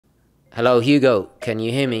Hello, Hugo. Can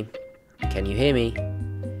you hear me? Can you hear me?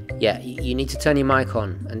 Yeah, you need to turn your mic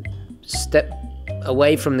on and step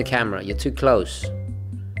away from the camera. You're too close.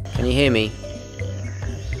 Can you hear me?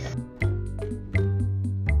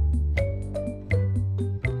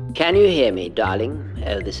 Can you hear me, darling?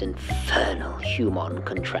 Oh, this infernal human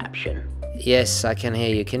contraption. Yes, I can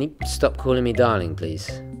hear you. Can you stop calling me darling,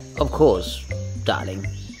 please? Of course, darling.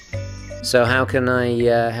 So how can I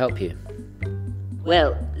help you?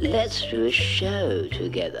 Well, let's do a show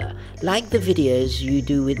together, like the videos you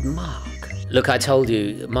do with Marc. Look, I told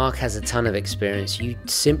you, Marc has a ton of experience. You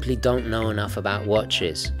simply don't know enough about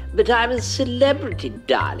watches. But I'm a celebrity,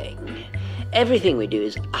 darling. Everything we do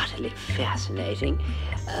is utterly fascinating.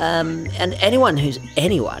 And anyone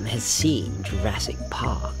has seen Jurassic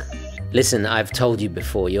Park. Listen, I've told you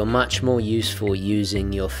before, you're much more useful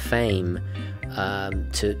using your fame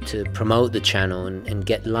to promote the channel and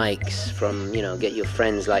get likes from, get your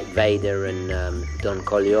friends like Vader and Don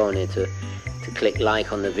Corleone to click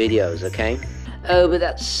like on the videos, okay? Oh, but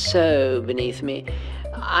that's so beneath me.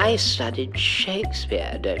 I studied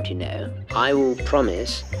Shakespeare, don't you know? I will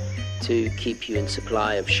promise to keep you in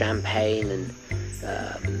supply of champagne and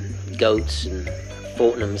goats and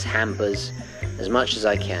Fortnum's hampers as much as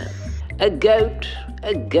I can. A goat,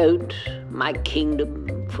 my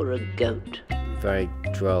kingdom for a goat. Very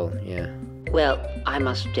droll, yeah. Well, I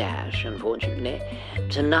must dash, unfortunately.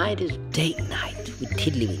 Tonight is date night with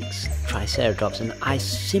Tiddlywinks, Triceratops, and I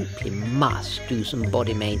simply must do some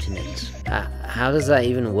body maintenance. How does that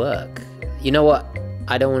even work? You know what?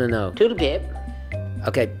 I don't want to know. Toodle pip.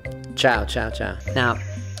 Okay, ciao, ciao, ciao. Now,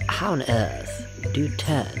 how on earth do you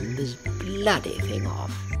turn this bloody thing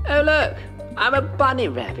off? Oh look, I'm a bunny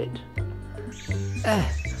rabbit.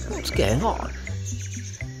 What's going on?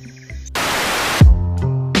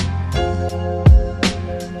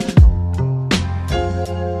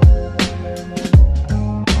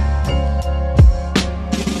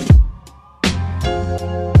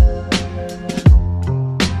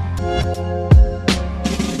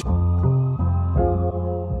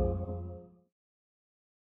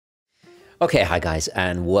 Okay, hi guys,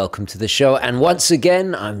 and welcome to the show. And once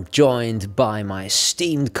again, I'm joined by my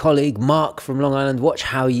esteemed colleague, Marc from Long Island Watch.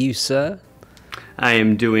 How are you, sir? I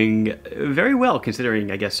am doing very well,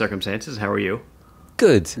 considering, I guess, circumstances. How are you?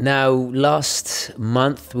 Good. Now, last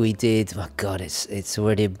month we did... Oh, God, it's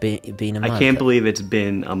already been a month. I can't believe it's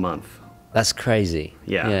been a month. That's crazy.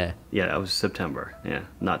 Yeah, that was September. Yeah,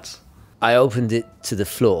 nuts. I opened it to the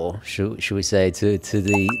floor, should we say, to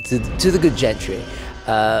the good Gentry.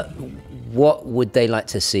 What would they like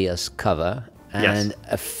to see us cover? And yes.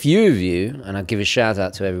 A few of you, and I'll give a shout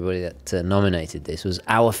out to everybody that nominated this, was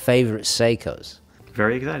our favorite Seikos.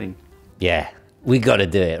 Very exciting. Yeah, we got to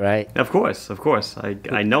do it, right? Of course.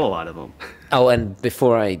 I know a lot of them. Oh, and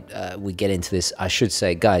before we get into this, I should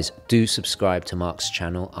say, guys, do subscribe to Marc's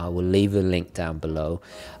channel. I will leave a link down below.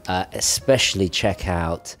 Especially check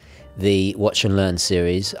out the Watch and Learn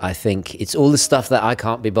series. I think it's all the stuff that I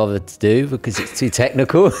can't be bothered to do because it's too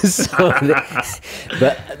technical.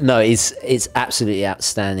 But no, it's absolutely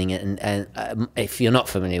outstanding. And if you're not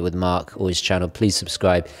familiar with Marc or his channel, please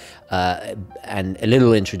subscribe. And a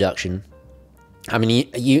little introduction. I mean,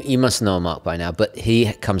 you must know Marc by now, but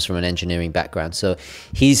he comes from an engineering background, so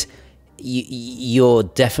you're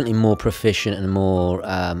definitely more proficient and more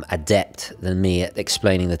adept than me at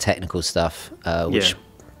explaining the technical stuff, which.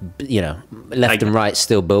 Left and right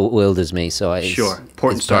still bewilders me. So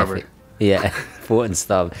port and starboard. Yeah, port and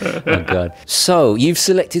starboard. Oh God. So you've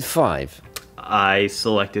selected 5. I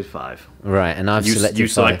selected 5. Right, and I've selected 5. You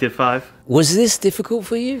selected 5. Was this difficult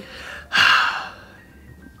for you?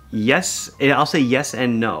 Yes, I'll say yes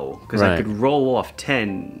and no, because I could roll off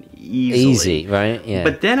 10 easily. Easy, right? Yeah.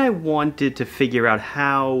 But then I wanted to figure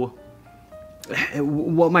out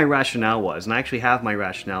what my rationale was, and I actually have my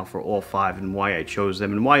rationale for all 5 and why I chose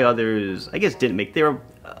them and why others, I guess, didn't make.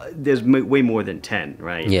 There's way more than 10,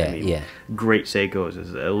 right? Yeah, I mean, yeah. Great Seikos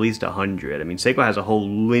is at least 100. I mean, Seiko has a whole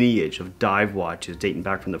lineage of dive watches dating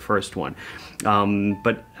back from the first one.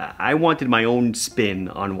 But I wanted my own spin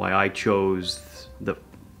on why I chose the...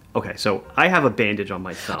 Okay, so I have a bandage on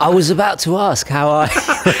my thumb. I was about to ask how I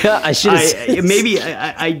should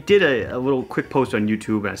have... I did a little quick post on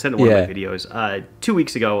YouTube, and I sent one of my videos. 2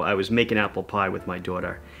 weeks ago, I was making apple pie with my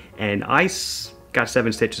daughter, and I got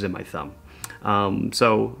 7 stitches in my thumb.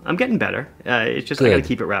 So I'm getting better. It's just I got to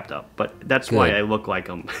keep it wrapped up. But that's why I look like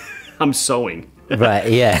I'm sewing.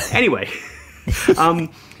 Right, yeah. Anyway.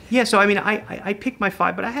 Yeah, so I mean, I picked my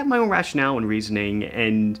 5, but I have my own rationale and reasoning,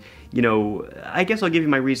 and... I guess I'll give you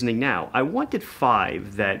my reasoning now. I wanted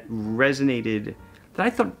 5 that resonated that I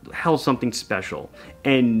thought held something special.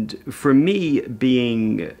 And for me,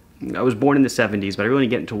 I was born in the 70s, but I really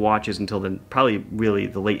didn't get into watches until probably really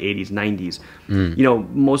the late 80s, 90s. You know,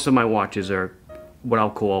 most of my watches are what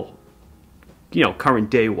I'll call, you know, current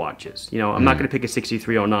day watches. You know, I'm not going to pick a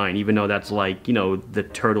 6309, even though that's like, you know, the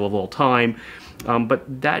turtle of all time.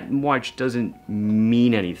 But that watch doesn't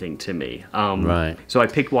mean anything to me. Right. So I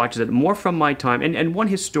picked watches that more from my time. And one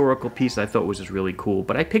historical piece I thought was just really cool.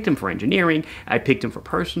 But I picked them for engineering. I picked them for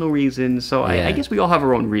personal reasons. So I guess we all have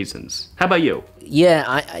our own reasons. How about you?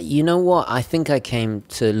 Yeah, you know what? I think I came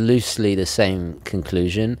to loosely the same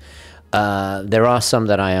conclusion. There are some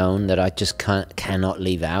that I own that I just cannot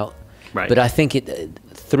leave out. Right. But I think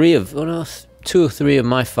two or three of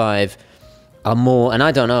my 5 are more, and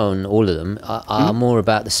I don't own all of them, are more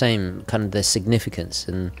about the same kind of their significance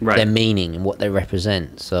and their meaning and what they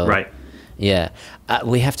represent. So, yeah,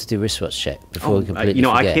 we have to do wristwatch check before we completely you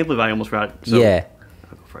know, forget. I can't believe I almost forgot. So, yeah.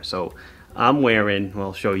 I'll go first. So I'm wearing, well,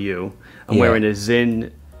 I'll show you. I'm wearing a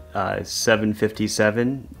Zinn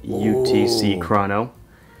 757 UTC Chrono.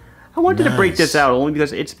 I wanted to break this out only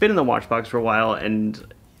because it's been in the watch box for a while,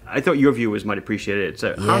 and I thought your viewers might appreciate it. It's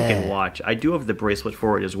a honking watch. I do have the bracelet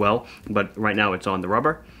for it as well, but right now it's on the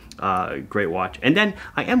rubber. Great watch. And then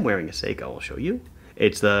I am wearing a Seiko. I'll show you.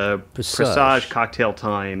 It's the Presage Cocktail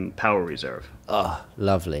Time Power Reserve. Oh,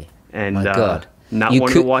 lovely. And my God. Not one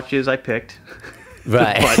of the watches I picked.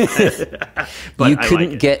 Right. but you I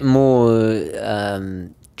couldn't like get more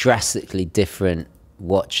drastically different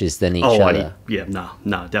watches than each other.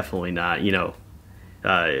 No, definitely not. You know,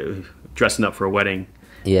 dressing up for a wedding.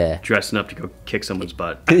 Yeah. Dressing up to go kick someone's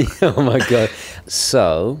butt. Oh my God.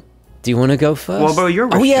 So, do you want to go first? Well, but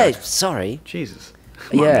you're sorry. Jesus.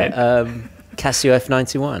 Casio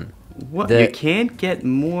F91. What? You can't get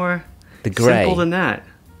more simple than that.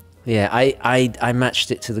 Yeah, I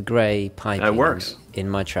matched it to the grey piping. That works. In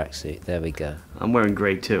my tracksuit. There we go. I'm wearing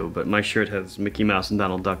grey too, but my shirt has Mickey Mouse and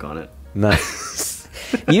Donald Duck on it. Nice.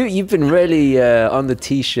 You've been really on the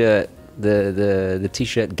t-shirt the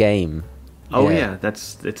t-shirt game. Oh yeah,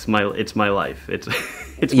 it's my life. It's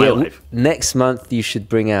my life. Next month you should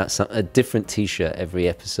bring out a different t-shirt every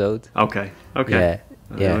episode. Okay. Yeah.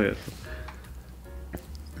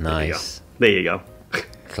 Nice. There you go.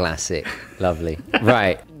 Classic. Lovely.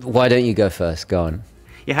 Right. Why don't you go first? Go on.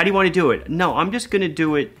 Yeah, how do you want to do it? No, I'm just going to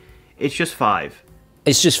do it. It's just 5.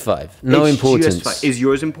 It's just 5. No importance. Is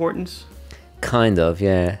yours importance? Kind of,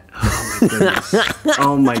 yeah. Oh my goodness.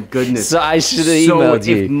 Oh my goodness. So I should have emailed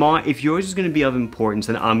you. If yours is going to be of importance,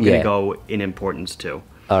 then I'm going to go in importance too.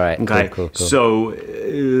 All right. Okay. Cool. So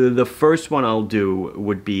the first one I'll do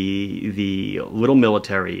would be the Little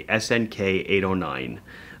Military SNK 809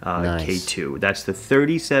 nice. K2. That's the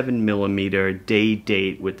 37 millimeter day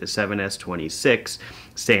date with the 7S26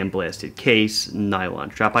 sandblasted case,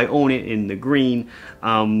 nylon strap. I own it in the green.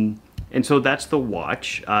 And so that's the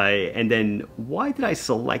watch. And then why did I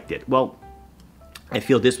select it? Well, I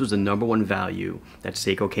feel this was the #1 value that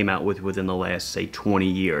Seiko came out with within the last, say, 20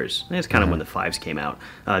 years. That's kind of when the 5s came out,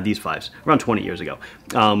 these 5s, around 20 years ago.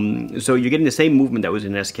 So you're getting the same movement that was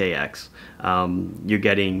in SKX. You're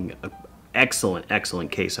getting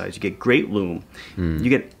excellent case size. You get great lume. You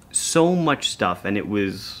get so much stuff, and it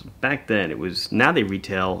was, back then, now they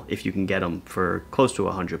retail, if you can get them, for close to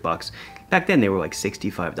 $100. Back then, they were like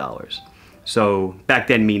 $65. So back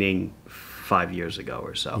then, meaning 5 years ago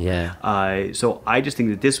or so. Yeah. So I just think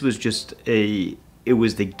that this was just it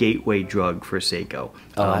was the gateway drug for Seiko.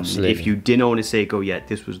 Oh, absolutely. If you didn't own a Seiko yet,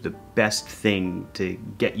 this was the best thing to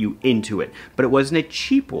get you into it. But it wasn't a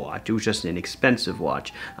cheap watch. It was just an expensive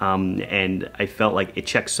watch. And I felt like it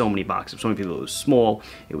checked so many boxes. So many people, it was small,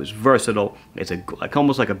 it was versatile. It's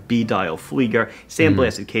almost like a B-dial Flieger,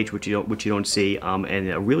 sandblasted cage, which you don't see,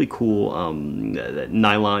 and a really cool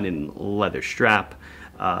nylon and leather strap.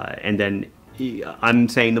 And then I'm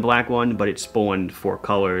saying the black one, but it spawned 4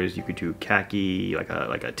 colors. You could do khaki, like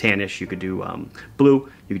a tannish. You could do blue.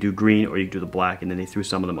 You could do green, or you could do the black. And then they threw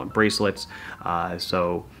some of them on bracelets.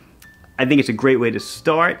 So I think it's a great way to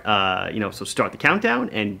start. So start the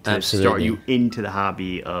countdown and to start you into the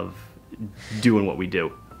hobby of doing what we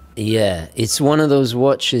do. Yeah, it's one of those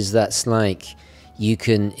watches that's like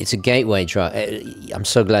it's a gateway drug. I'm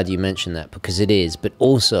so glad you mentioned that, because it is. But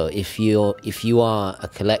also, if you are a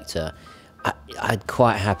collector, I'd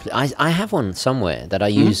quite happily. I have one somewhere that I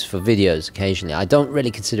use for videos occasionally. I don't really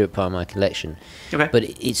consider it part of my collection, but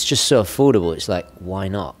it's just so affordable. It's like, why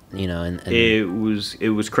not? And it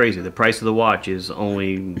was crazy. The price of the watch is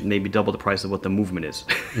only maybe double the price of what the movement is.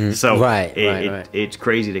 So it's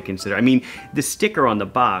crazy to consider. I mean, the sticker on the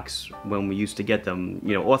box when we used to get them,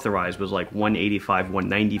 authorized, was like $185,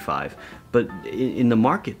 $195. But in the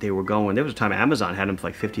market, they were going. There was a time Amazon had them for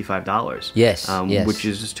like $55. Yes, yes. Which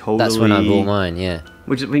is just totally. That's when I bought mine. Yeah.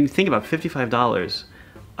 Which is, when you think about $55,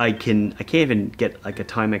 I can't even get like a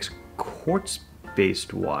Timex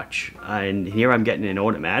quartz-based watch, and here I'm getting an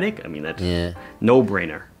automatic. I mean, that's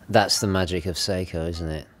no-brainer. That's the magic of Seiko, isn't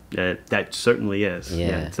it? That certainly is.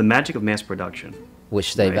 Yeah. It's the magic of mass production,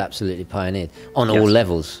 which they've absolutely pioneered on all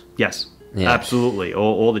levels. Yes. Yeah. Absolutely,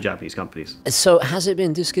 all the Japanese companies. So has it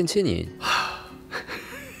been discontinued?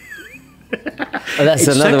 That's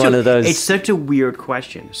another one of those. It's such a weird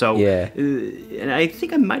question. So, and I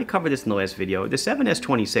think I might have covered this in the last video. The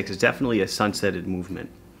 7S26 is definitely a sunsetted movement.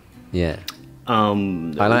 Yeah. I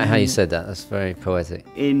like how you said that. That's very poetic.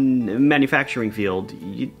 In the manufacturing field,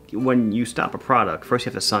 when you stop a product, first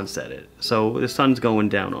you have to sunset it. So the sun's going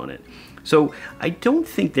down on it. So I don't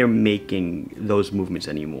think they're making those movements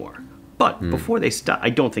anymore. But before they stop,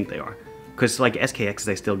 I don't think they are. Because like SKXs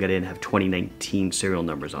I still get in have 2019 serial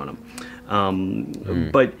numbers on them.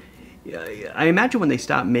 But I imagine when they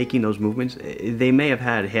stop making those movements, they may have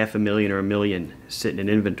had 500,000 or 1 million sitting in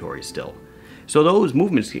inventory still. So those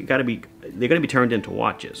movements they're going to be turned into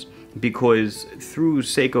watches. Because through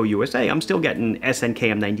Seiko USA, I'm still getting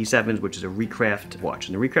SNKM 97s, which is a recraft watch.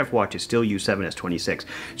 And the recraft watches still use 7S26.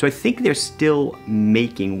 So I think they're still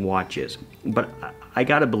making watches. But I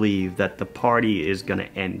gotta believe that the party is gonna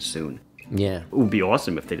end soon. Yeah. It would be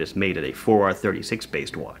awesome if they just made it a 4R36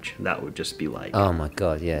 based watch. That would just be like... Oh my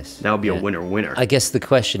God, yes. That would be a winner-winner. I guess the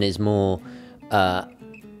question is more,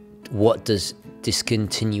 what does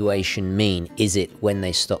discontinuation mean? Is it when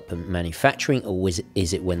they stop manufacturing, or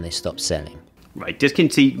is it when they stop selling? Right.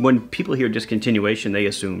 When people hear discontinuation, they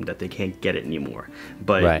assume that they can't get it anymore.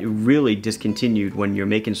 But really, discontinued, when you're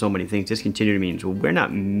making so many things, discontinued means, well, we're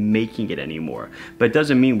not making it anymore. But it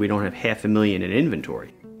doesn't mean we don't have 500,000 in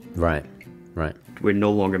inventory. Right. Right. We're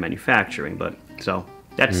no longer manufacturing. But so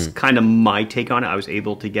that's kind of my take on it. I was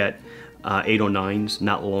able to get 809s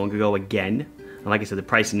not long ago again. And like I said, the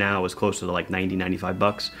price now is closer to like $90,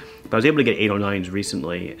 $95. But I was able to get 809s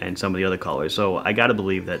recently and some of the other colors. So I got to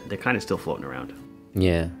believe that they're kind of still floating around.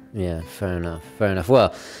 Yeah, fair enough, fair enough.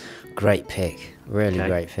 Well, great pick, really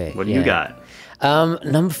great pick. What do you got?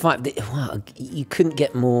 Number 5, wow, you couldn't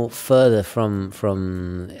get more further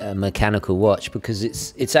from a mechanical watch, because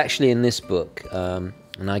it's actually in this book.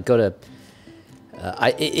 And I got a...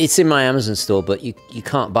 it's in my Amazon store, but you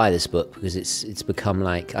can't buy this book because it's become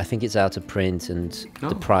like, I think it's out of print and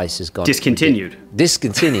the price has gone... Discontinued.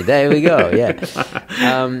 Discontinued, there we go, yeah.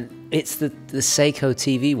 It's the Seiko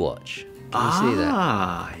TV watch. Can you see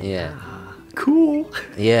that? Yeah. Cool.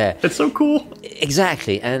 Yeah. That's so cool.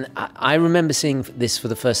 Exactly. And I remember seeing this for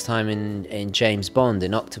the first time in James Bond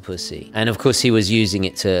in Octopussy. And of course he was using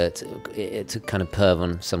it to kind of perv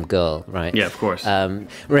on some girl, right? Yeah, of course.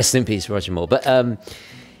 Rest in peace, Roger Moore. But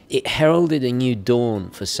it heralded a new dawn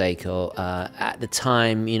for Seiko. At the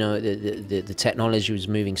time, you know, the technology was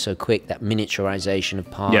moving so quick, that miniaturization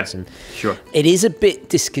of parts. And sure. It is a bit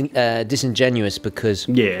disingenuous because...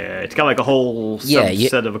 Yeah, it's got like a whole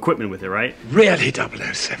set of equipment with it, right? Really,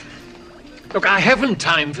 007. Look, I haven't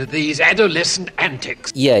time for these adolescent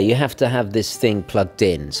antics. Yeah, you have to have this thing plugged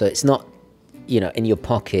in. So it's not, you know, in your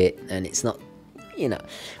pocket, and it's not, you know...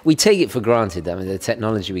 We take it for granted, I mean, the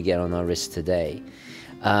technology we get on our wrists today.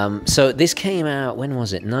 So this came out, when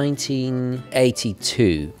was it?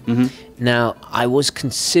 1982. Now, I was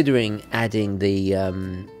considering adding the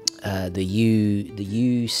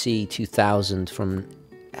UC 2000 from,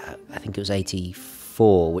 I think it was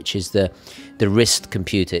 84, which is the wrist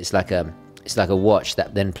computer. It's like a watch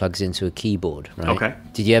that then plugs into a keyboard, right? Okay.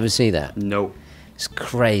 Did you ever see that? No. It's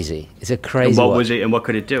crazy. It's a crazy And what watch. was it, and what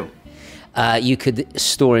could it do? You could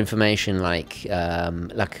store information like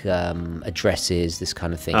addresses, this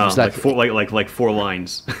kind of thing. Oh, it's like 4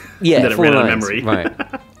 lines. Yeah, that it 4 ran out of lines, memory. right?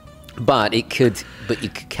 But you could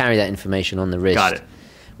carry that information on the wrist. Got it.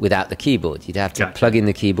 Without the keyboard. You'd have to plug in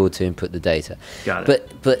the keyboard to input the data. Got it.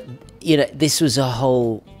 But you know, this was a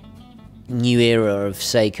whole new era of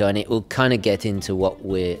Seiko, and it will kind of get into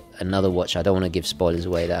another watch. I don't want to give spoilers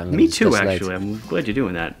away. That I'm Me too, actually. Later. I'm glad you're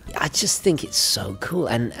doing that. I just think it's so cool,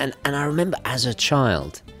 and I remember as a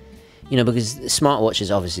child, you know, because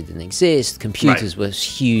smartwatches obviously didn't exist. Computers were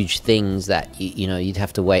huge things that you know, you'd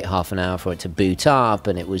have to wait half an hour for it to boot up,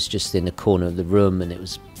 and it was just in the corner of the room, and it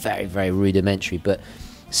was very, very rudimentary. But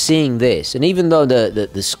seeing this, and even though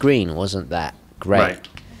the screen wasn't that great,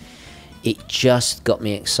 it just got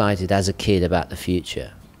me excited as a kid about the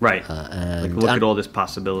future. Right. Like, look at all this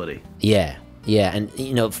possibility. Yeah, and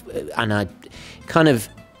you know, and I kind of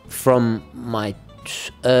from my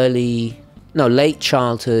late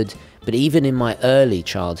childhood, but even in my early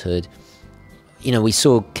childhood, you know, we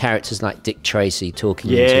saw characters like Dick Tracy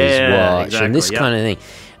talking into his watch and this kind of thing.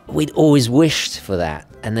 We'd always wished for that.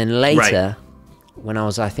 And then later, when I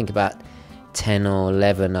was, I think, about 10 or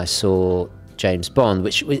 11, I saw James Bond,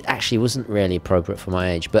 which actually wasn't really appropriate for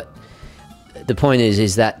my age. But the point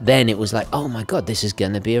is that then it was like, oh my God, this is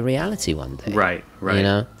going to be a reality one day. Right. You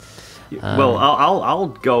know? Well, I'll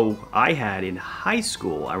go. I had in high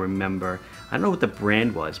school, I remember, I don't know what the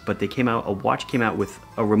brand was, but a watch came out with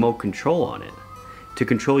a remote control on it to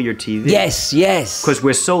control your TV. Yes. Because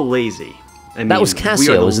we're so lazy. I mean, that was Casio, we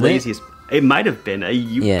are the wasn't laziest. It might have been. I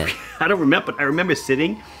don't remember, but I remember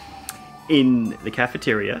sitting in the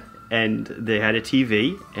cafeteria and they had a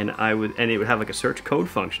TV and it would have like a search code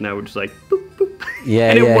function. I would just like boop, boop.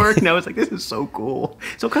 And it worked, and I was like, this is so cool.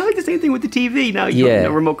 So kind of like the same thing with the TV. Now you have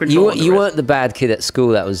no remote control. You weren't the bad kid at school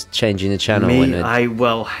that was changing the channel. I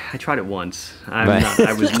tried it once.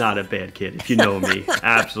 I was not a bad kid, if you know me.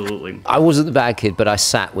 Absolutely. I wasn't the bad kid, but I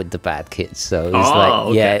sat with the bad kids. So it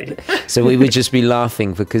was okay. So we would just be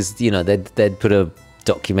laughing because, you know, they'd put a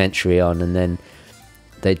documentary on and then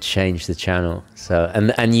they'd change the channel. So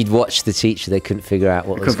and you'd watch the teacher. They couldn't figure out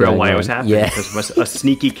what was going on. Couldn't figure out why it was happening. Yeah, because we're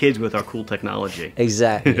sneaky kids with our cool technology.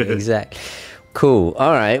 Exactly. Cool.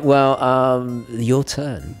 All right. Well, your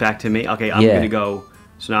turn. Back to me. Okay, I'm gonna go.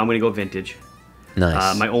 So now I'm gonna go vintage.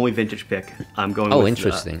 Nice. My only vintage pick. I'm going. Oh,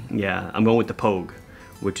 interesting. I'm going with the Pogue,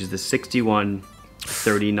 which is the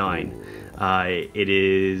 6139. It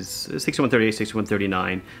is 6138,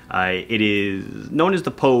 6139. It is known as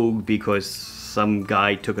the Pogue because some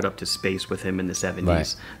guy took it up to space with him in the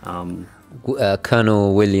 70s. Right.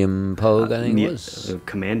 Colonel William Pogue, I think it was.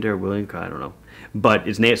 Commander William, I don't know. But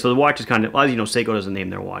it's named, so the watch is kind of, well, you know, Seiko doesn't name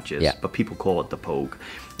their watches, but people call it the Pogue.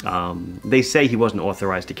 They say he wasn't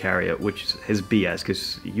authorized to carry it, which is BS,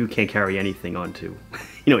 because you can't carry anything onto,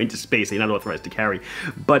 you know, into space. You're not authorized to carry.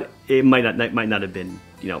 But it might not have been,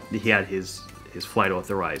 you know, he had his flight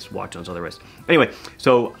authorized watch on the wrist. Anyway,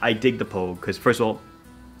 so I dig the Pogue because, first of all,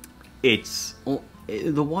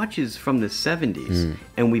 the watch is from the 70s,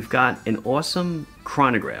 and we've got an awesome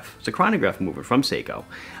chronograph. It's a chronograph mover from Seiko,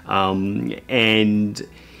 and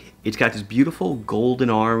it's got this beautiful golden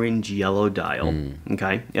orange yellow dial.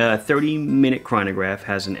 Okay, 30-minute chronograph,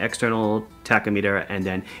 has an external tachometer and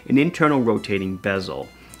then an internal rotating bezel.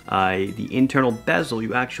 The internal bezel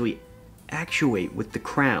you actually actuate with the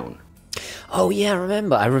crown. Oh yeah, I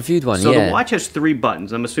remember. I reviewed one. So the watch has 3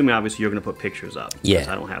 buttons. I'm assuming obviously you're going to put pictures up.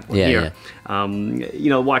 Yeah. I don't have one here. You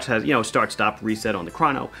know, the watch has, you know, start, stop, reset on the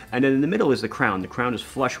chrono, and then in the middle is the crown. The crown is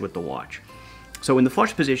flush with the watch. So in the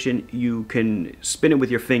flush position, you can spin it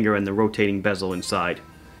with your finger, and the rotating bezel inside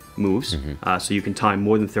moves. So you can time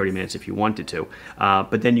more than 30 minutes if you wanted to.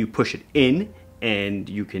 But then you push it in, and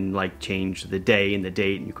you can like change the day and the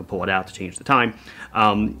date, and you can pull it out to change the time.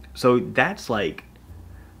 So that's like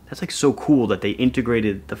so cool that they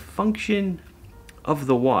integrated the function of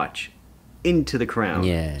the watch into the crown.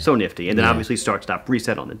 Yeah. So nifty. And then obviously start, stop,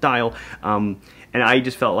 reset on the dial. And I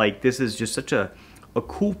just felt like this is just such a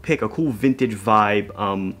cool pick, a cool vintage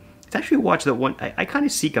vibe. It's actually a watch that I kind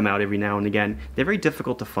of seek them out every now and again. They're very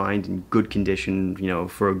difficult to find in good condition, you know,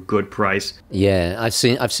 for a good price. Yeah, I've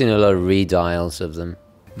seen a lot of redials of them.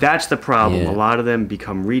 That's the problem. A lot of them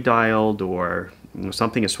become redialed, or you know,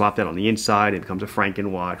 something is swapped out on the inside. It becomes a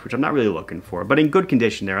Franken watch, which I'm not really looking for. But in good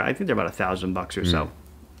condition, I think they're about $1,000 or so.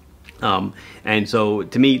 And so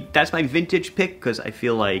to me, that's my vintage pick because I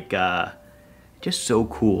feel like just so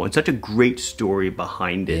cool and such a great story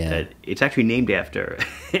behind it that it's actually named after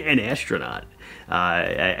an astronaut.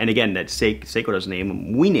 And again, that Seiko doesn't name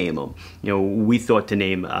him. We name him. You know, we thought to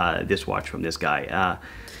name this watch from this guy.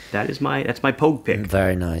 That's my Pogue pick.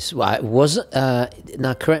 Very nice. Well,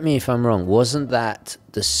 now correct me if I'm wrong. Wasn't that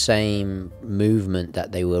the same movement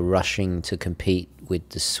that they were rushing to compete with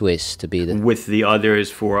the Swiss to be with the others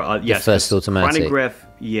for yes, first automatic? Chronograph,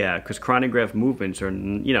 because chronograph movements are,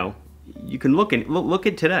 you know, you can look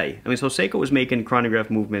at today. I mean, so Seiko was making chronograph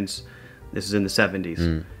movements. This is in the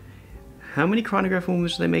 70s. How many chronograph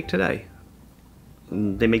movements do they make today?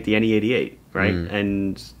 They make the NE88, right?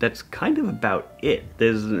 And that's kind of about it.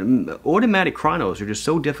 There's automatic chronos are just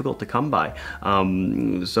so difficult to come by.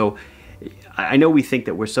 So I know we think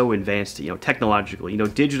that we're so advanced, you know, technologically, you know,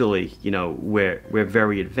 digitally, you know, we're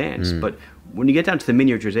very advanced. But when you get down to the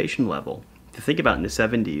miniaturization level, to think about in the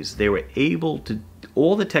 70s, they were able to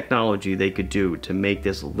all the technology they could do to make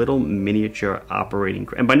this little miniature operating,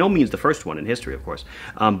 and by no means the first one in history, of course,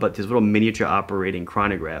 but this little miniature operating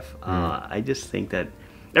chronograph. I just think that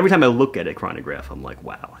every time I look at a chronograph, I'm like,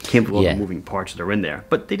 wow, I can't believe all the moving parts that are in there.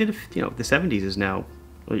 But they did, you know, the 70s is now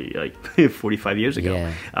like 45 years ago.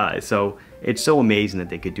 Yeah. So it's so amazing that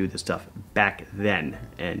they could do this stuff back then,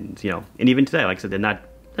 and and even today, like I said, they're not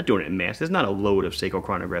doing it in mass. There's not a load of Seiko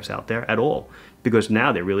chronographs out there at all, because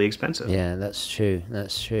now they're really expensive. Yeah, that's true.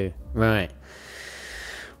 That's true. Right.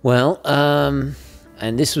 Well,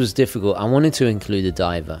 and this was difficult. I wanted to include a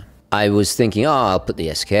diver. I was thinking, oh, I'll put the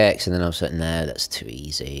SKX, and then I was like, no, that's too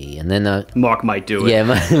easy. And then Marc might do it. Yeah,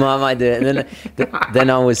 Marc might do it. And then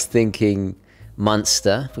I was thinking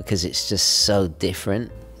Munster, because it's just so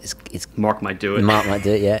different. It's Marc might do it. Marc might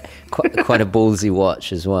do it. Yeah, quite a ballsy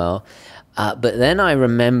watch as well. But then I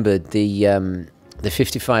remembered the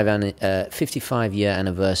 55 year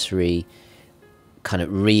anniversary kind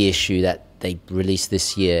of reissue that they released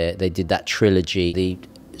this year. They did that trilogy, the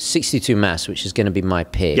 62 mass, which is going to be my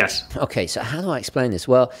pick. Yes. Okay, so how do I explain this?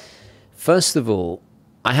 Well, first of all,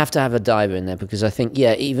 I have to have a diver in there, because I think,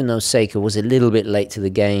 yeah, even though Seiko was a little bit late to the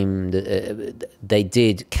game, they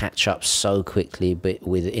did catch up so quickly, but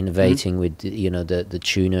with innovating with the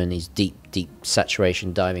tuner and these deep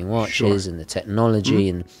saturation diving watches, and the technology,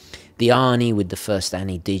 and the Arnie with the first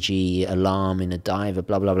Annie Digi alarm in a diver,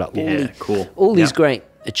 blah blah blah. Cool. All these great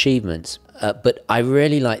achievements, but I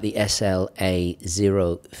really like the SLA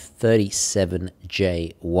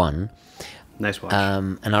 037J1. Nice watch.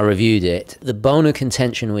 And I reviewed it. The bone of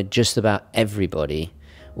contention with just about everybody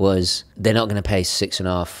was they're not going to pay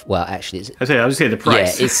 6.5. Well, actually, I was say the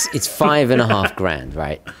price. Yeah, it's $5.5 grand,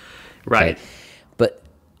 right? Right. Okay. But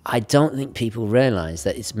I don't think people realize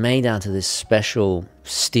that it's made out of this special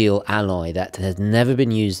steel alloy that has never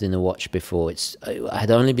been used in a watch before. It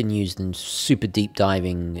had only been used in super deep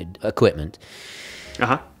diving equipment.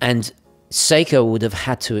 And Seiko would have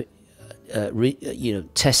had to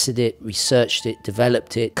tested it, researched it,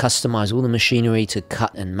 developed it, customized all the machinery to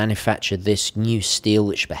cut and manufacture this new steel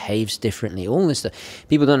which behaves differently, all this stuff.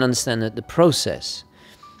 People don't understand the process.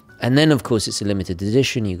 And then, of course, it's a limited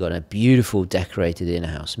edition. You've got a beautiful decorated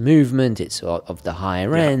in-house movement. It's of the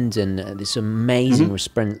higher end, and this amazing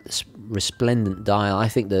resplendent dial. I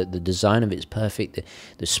think the design of it is perfect.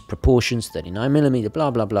 The proportions, 39mm,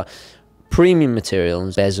 blah, blah, blah. Premium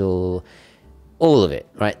materials, bezel, all of it,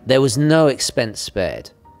 right? There was no expense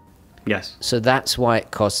spared. Yes. So that's why it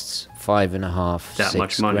costs $5.5, that 6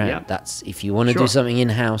 much money, grand. yeah. That's if you want to do something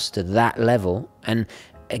in-house to that level. And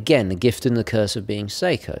again, the gift and the curse of being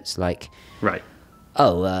Seiko. It's like, right.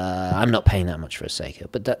 I'm not paying that much for a Seiko,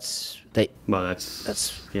 but that's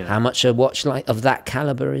how much a watch like of that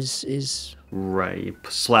caliber is. Right. You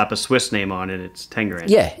slap a Swiss name on it, it's 10 grand.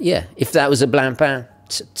 Yeah, yeah. If that was a Blancpain,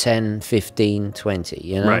 10, 15, 20,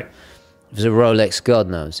 you know? Right. If it was a Rolex, God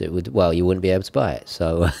knows, it would. Well, you wouldn't be able to buy it,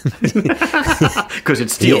 so because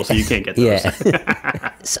it's steel, so you can't get those.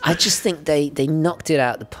 Yeah. So I just think they knocked it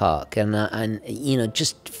out the park, and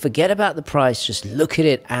just forget about the price. Just look at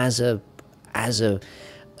it as a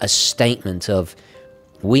statement of,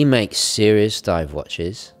 we make serious dive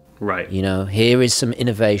watches. Right. Here is some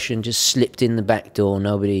innovation just slipped in the back door.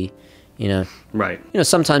 Nobody. Right.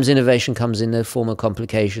 Sometimes innovation comes in the form of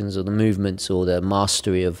complications or the movements or the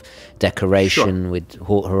mastery of decoration with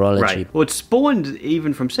horology. Right. Well, it spawned,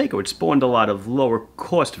 even from Seiko, it spawned a lot of lower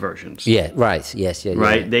cost versions. Yeah, right. Yes, yeah.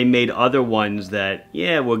 Right? Yeah. They made other ones that,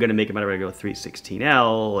 we're going to make them out of a regular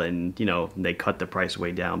 316L, and, they cut the price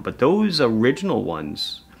way down. But those original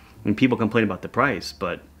ones, people complain about the price,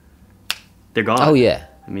 but they're gone. Oh, yeah.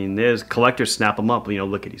 I mean, there's collectors snap them up,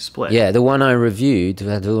 lickety split. Yeah, the one I reviewed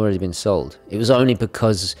had already been sold. It was only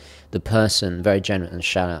because the person, very generous, and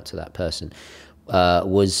shout out to that person,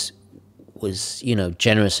 was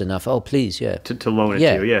generous enough. Oh, please, yeah, to loan it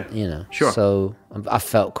to you, yeah, sure. So I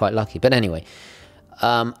felt quite lucky. But anyway,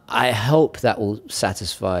 I hope that will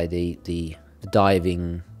satisfy the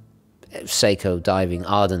diving, Seiko diving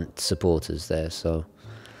ardent supporters there. So,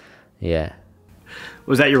 yeah.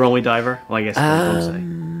 Was that your only diver? Well, I guess I would say.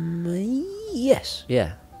 Yes.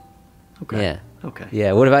 Yeah. Okay. Yeah. Okay.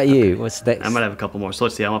 Yeah. What about you? What's next? I might have a couple more. So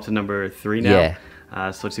let's see. I'm up to number 3 now. Yeah.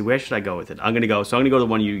 So let's see. Where should I go with it? I'm gonna go to the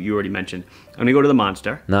one you already mentioned. I'm gonna go to the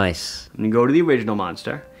Monster. Nice. I'm gonna go to the original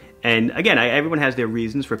Monster. And again, everyone has their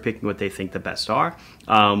reasons for picking what they think the best are.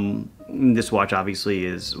 This watch obviously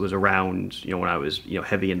was around, when I was,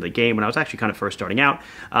 heavy into the game, when I was actually kind of first starting out.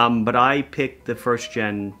 But I picked the first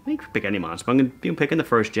gen. You can pick any Monster, but I'm going to be picking the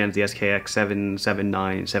first gens, the SKX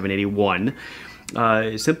 779, 781,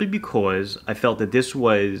 simply because I felt that this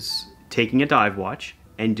was taking a dive watch,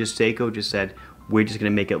 and Seiko just said, we're just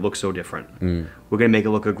going to make it look so different. We're going to make it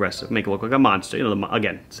look aggressive, make it look like a monster.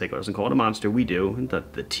 Again, Seiko doesn't call it a monster. We do.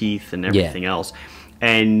 The teeth and everything else.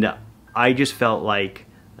 And I just felt like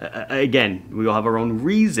again, we all have our own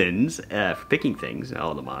reasons for picking things.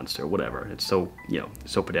 Oh, the monster, whatever. It's so,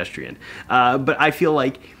 so pedestrian. But I feel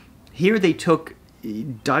like here they took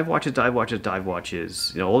dive watches.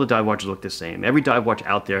 All the dive watches look the same. Every dive watch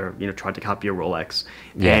out there, tried to copy a Rolex.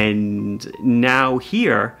 Yeah. And now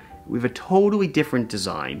here, we have a totally different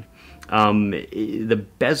design. The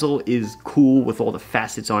bezel is cool with all the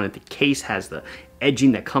facets on it. The case has the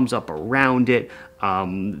edging that comes up around it.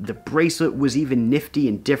 The bracelet was even nifty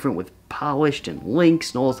and different with polished and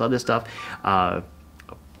links and all this other stuff. A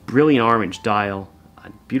brilliant orange dial.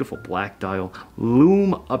 A beautiful black dial.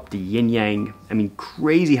 Lume up the yin-yang. I mean,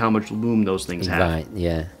 crazy how much lume those things have. Right,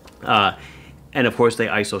 yeah. And of course, they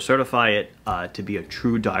ISO certify it to be a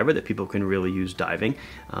true diver that people can really use diving.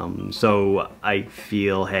 So I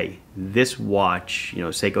feel, hey, this watch,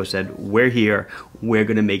 Seiko said, we're here, we're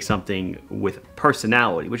going to make something with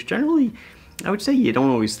personality, which generally, I would say you don't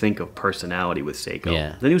always think of personality with Seiko.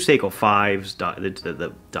 Yeah. The new Seiko 5s,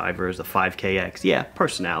 the divers, the 5KX, yeah,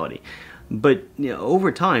 personality. But over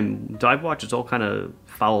time, dive watches all kind of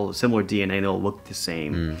follow a similar DNA and they'll look the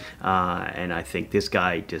same. And I think this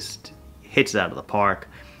guy just hits it out of the park.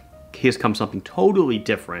 Here's comes something totally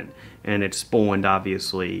different, and it spawned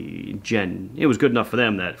obviously It was good enough for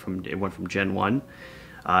them that it went from Gen 1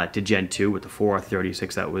 to Gen 2 with the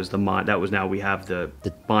 4R36. That was now we have the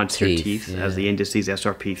monster teeth as the indices: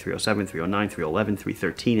 SRP 307, 309, 311,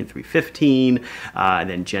 313, and 315.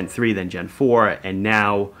 Then Gen 3, then Gen 4, and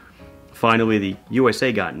now finally the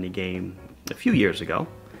USA got in the game a few years ago.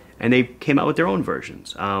 And they came out with their own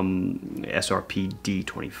versions. SRP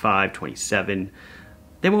D25, 27.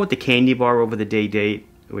 They went with the candy bar over the day date,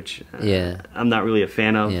 which I'm not really a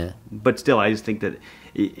fan of. Yeah. But still, I just think that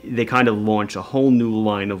they kind of launched a whole new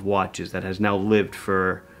line of watches that has now lived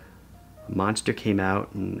for... Monster came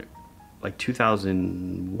out in like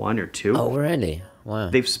 2001 or 2. Oh, really?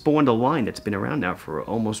 Wow. They've spawned a line that's been around now for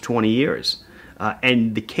almost 20 years.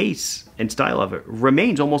 And the case and style of it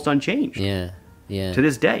remains almost unchanged. Yeah. Yeah. To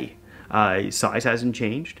this day, size hasn't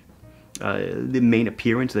changed. The main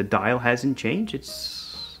appearance of the dial hasn't changed.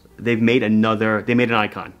 They made an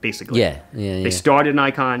icon basically. Yeah. They started an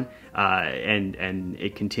icon, and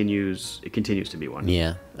it continues to be one.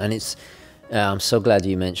 Yeah, and it's. I'm so glad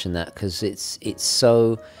you mentioned that because it's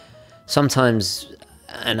so. Sometimes,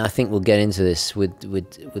 and I think we'll get into this with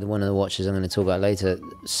one of the watches I'm going to talk about later.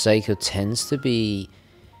 Seiko tends to be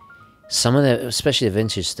some of the, especially the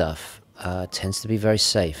vintage stuff. Tends to be very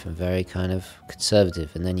safe and very kind of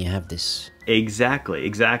conservative, and then you have this. Exactly,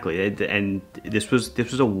 and this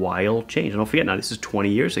was a wild change. And don't forget now, this is 20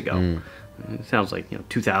 years ago. It sounds like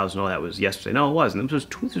 2000. Oh, that was yesterday. No, it wasn't. This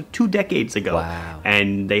was 2 decades ago. Wow.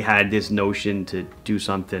 And they had this notion to do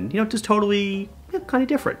something, just totally kind of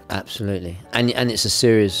different. Absolutely, and it's a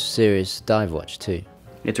serious dive watch too.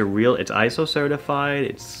 It's ISO certified.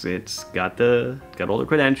 It's got all the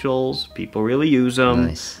credentials. People really use them.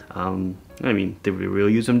 Nice. I mean, they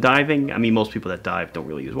really use them diving. I mean, most people that dive don't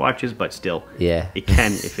really use watches, but still, it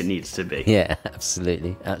can if it needs to be. Yeah,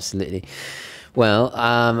 absolutely. Well,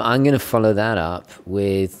 I'm going to follow that up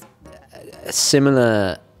with a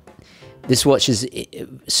similar. This watch is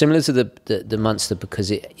similar to the Monster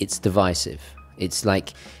because it's divisive. It's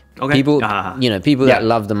like. Okay. People, people that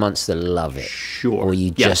love the Monster love it. Sure. Or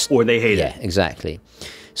or they hate it. Yeah, exactly.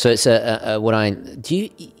 So it's do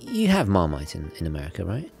you have Marmite in America,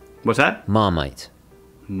 right? What's that? Marmite.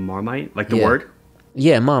 Marmite? Like the word?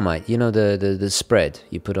 Yeah, Marmite. The spread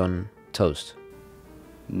you put on toast.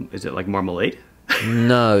 Is it like marmalade?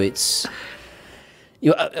 No, it's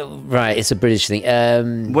right. It's a British thing.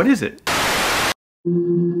 What is it?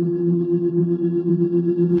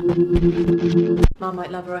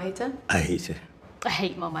 Marmite lover or hater? I hate it. I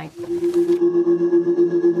hate Marmite.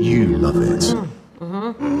 You love it.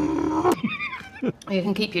 You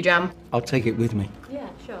can keep your jam. I'll take it with me. Yeah,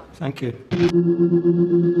 sure. Thank you.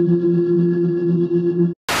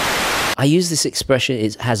 I use this expression,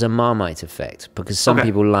 it has a Marmite effect, because some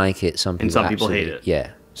people like it, some people hate it.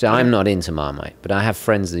 Yeah. So I'm not into Marmite, but I have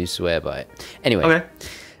friends who swear by it. Anyway. Okay.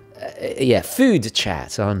 Food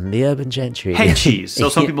chat on the Urban Gentry. Head cheese. So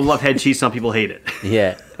some people love head cheese, some people hate it.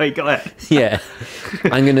 Yeah. Wait, go ahead. Yeah.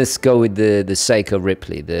 I'm going to go with the Seiko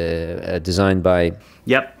Ripley, designed by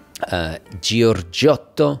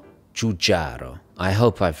Giugiaro. I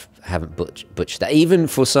hope I haven't butchered that. Even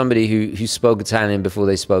for somebody who spoke Italian before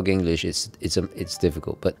they spoke English, it's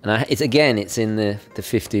difficult. But it's in the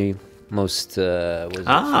 50 most 50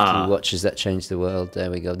 watches that changed the world.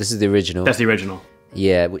 There we go. This is the original. That's the original.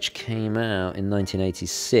 Yeah, which came out in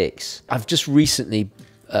 1986. I've just recently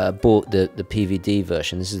bought the PVD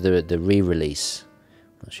version. This is the re-release.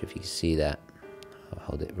 Not sure if you can see that.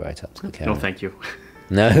 hold it right up to the camera. No, thank you.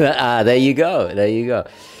 No, there you go. There you go.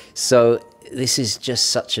 So this is just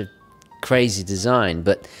such a crazy design.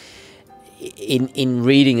 But in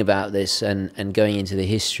reading about this and going into the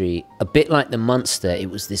history, a bit like the Munster, it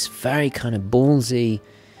was this very kind of ballsy,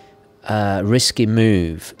 risky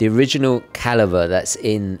move. The original caliber that's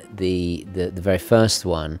in the very first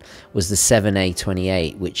one was the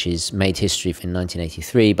 7A28, which is made history in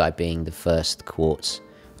 1983 by being the first quartz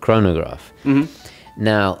chronograph.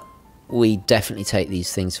 Now, we definitely take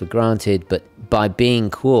these things for granted, but by being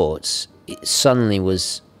quartz, it suddenly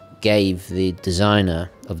gave the designer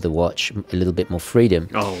of the watch a little bit more freedom.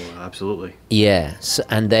 Oh, absolutely. Yeah, so,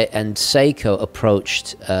 and Seiko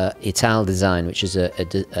approached Ital Design, which is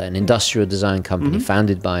an industrial design company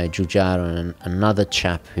founded by Giugiaro and another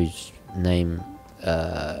chap whose name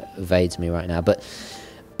evades me right now, but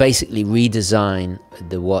basically redesign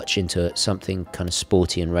the watch into something kind of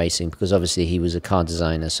sporty and racing, because obviously he was a car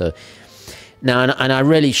designer. So now, and I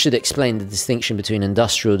really should explain the distinction between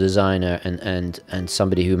industrial designer and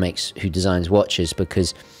somebody who designs watches,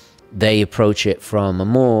 because they approach it from a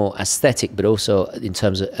more aesthetic, but also in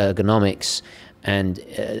terms of ergonomics and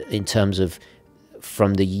in terms of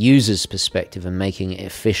from the user's perspective and making it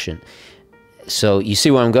efficient. So you see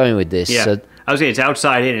where I'm going with this? Yeah. So, I was saying it's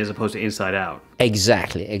outside in as opposed to inside out.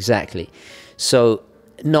 Exactly. So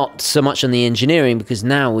not so much on the engineering, because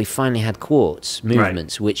now we finally had quartz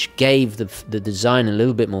movements, which gave the design a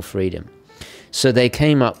little bit more freedom. So they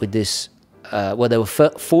came up with this, well, there were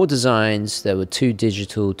 4 designs. There were 2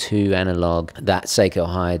 digital, 2 analog that Seiko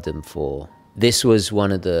hired them for. This was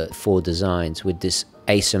one of the 4 designs with this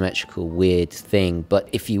asymmetrical weird thing. But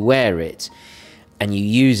if you wear it and you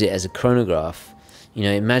use it as a chronograph, you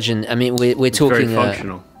know, imagine, I mean, we're talking... Very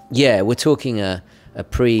functional. Yeah, we're talking a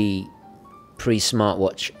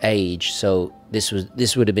pre-smartwatch age, so this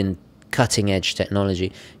would have been cutting edge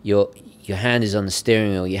technology. Your hand is on the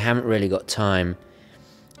steering wheel, you haven't really got time,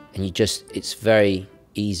 and it's very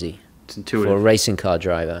easy. It's intuitive. For a racing car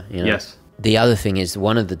driver, you know. Yes. The other thing is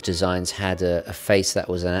one of the designs had a face that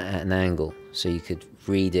was at an angle, so you could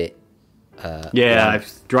read it.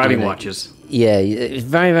 Driving watches. Yeah,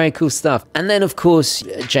 very, very cool stuff. And then, of course,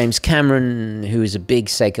 James Cameron, who is a big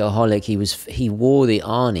Seikoholic, he wore the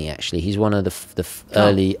Arnie, actually. He's one of the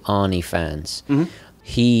early Arnie fans.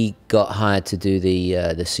 He got hired to do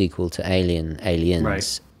the sequel to Aliens.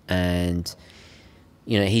 Right. And,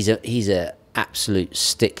 you know, he's a absolute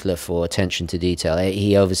stickler for attention to detail.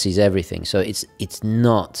 He oversees everything. So it's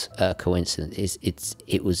not a coincidence.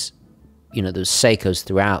 It was, you know, there was Seikos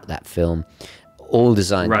throughout that film, all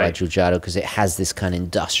designed by Giugiaro, because it has this kind of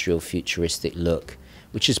industrial futuristic look,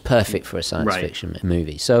 which is perfect for a science fiction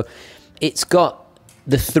movie. So it's got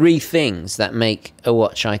the 3 things that make a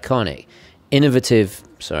watch iconic. Innovative,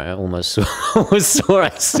 sorry, I almost swore.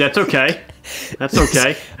 That's okay. That's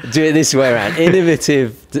okay. Do it this way around.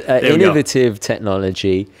 Innovative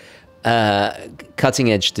technology,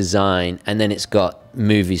 cutting edge design, and then it's got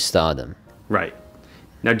movie stardom. Right.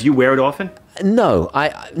 Now, do you wear it often? No,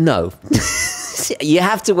 no. You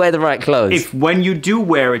have to wear the right clothes. When you do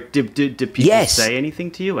wear it, do people say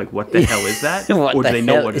anything to you? Like, what the hell is that? Or do they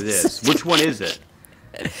know what it is? Which one is it?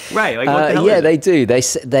 Right. Like, what the hell is it? They do.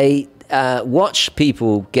 They watch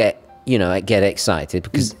people get excited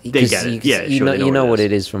because they get it. Yeah, you know what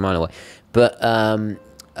it is from a mile away. But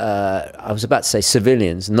I was about to say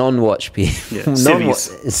civilians, non-watch people,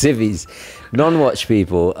 civvies, non-watch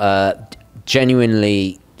people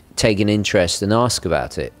genuinely take an interest and ask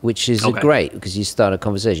about it, which is great, because you start a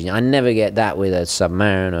conversation. I never get that with a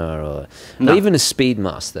Submariner or even a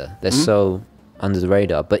Speedmaster. They're so under the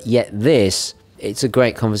radar. But yet it's a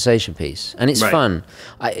great conversation piece, and it's fun.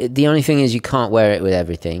 The only thing is you can't wear it with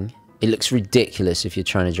everything. It looks ridiculous if you're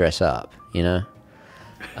trying to dress up, you know?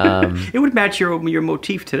 It would match your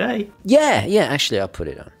motif today. Yeah, actually I'll put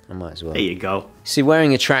it on. I might as well. There you go. See,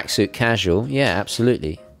 wearing a tracksuit casual, yeah,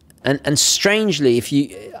 absolutely. And strangely, if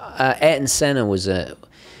you Ayrton Senna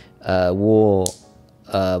wore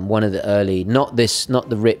one of the early, not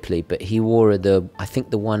the Ripley, but he wore I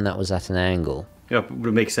think the one that was at an angle. Yeah, it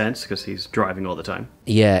would make sense because he's driving all the time.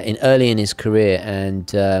 Yeah, early in his career,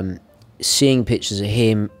 and seeing pictures of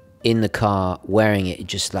him in the car wearing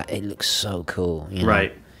it, it looks so cool. You know?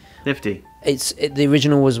 Right, nifty. The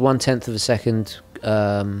original was 1/10 of a second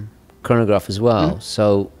chronograph as well.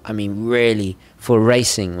 So I mean, really, for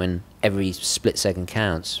racing, when every split second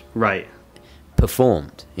counts,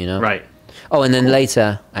 performed, you know. Right. Oh, and then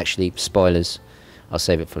later, actually, spoilers. I'll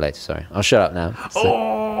save it for later. Sorry, I'll shut up now.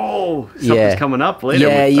 Something's coming up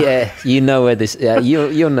later. Yeah. You know where this.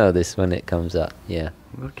 You'll know this when it comes up. Yeah.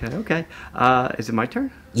 Okay. Is it my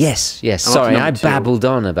turn? Yes. I'm up to Sorry, number I 2. babbled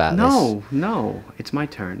on about this. No, it's my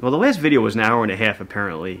turn. Well, the last video was an hour and a half,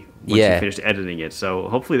 apparently, once you finished editing it. So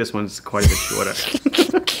hopefully this one's quite a bit shorter.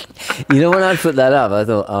 You know, when I put that up, I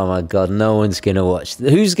thought, oh my god, no one's gonna watch.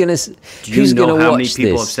 Who's gonna watch this? Do you know how many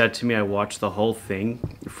people have said to me, I watched the whole thing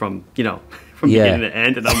from beginning to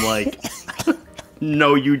end, and I'm like,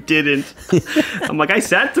 no, you didn't. I'm like, I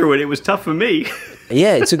sat through it. It was tough for me.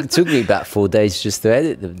 Yeah, it took me about 4 days just to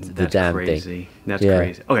edit the damn thing. That's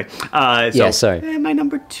crazy. Okay. Sorry. My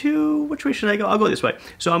number 2. Which way should I go? I'll go this way.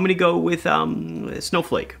 So I'm going to go with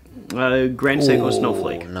Snowflake. Grand Seiko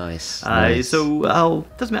Snowflake. Nice. So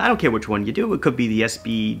doesn't matter. I don't care which one you do. It could be the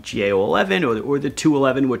SBGA011 or the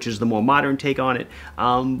 211, which is the more modern take on it.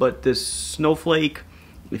 But the Snowflake.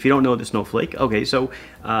 If you don't know the Snowflake, okay, so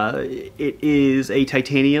it is a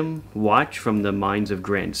titanium watch from the mines of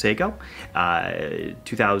Grand Seiko,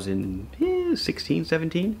 2016,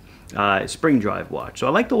 17, spring drive watch. So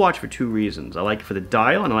I like the watch for 2 reasons. I like it for the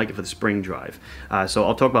dial and I like it for the spring drive. So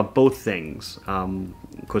I'll talk about both things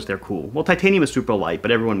because they're cool. Well, titanium is super light,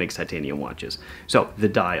 but everyone makes titanium watches. So the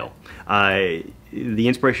dial. The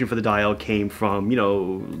inspiration for the dial came from,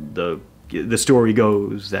 the story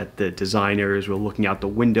goes that the designers were looking out the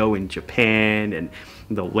window in Japan and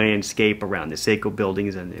the landscape around the Seiko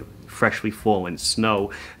buildings and the freshly fallen snow.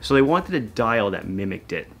 So they wanted a dial that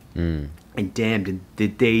mimicked it. And damn,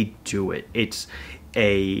 did they do it. It's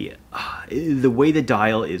the way the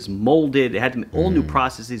dial is molded. They had all new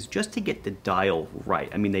processes just to get the dial right.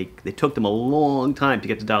 I mean, they took them a long time to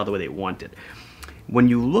get the dial the way they wanted. When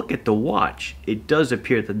you look at the watch, it does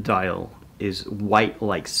appear the dial is white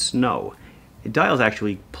like snow. The dial is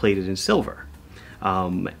actually plated in silver.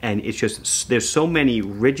 And it's just, there's so many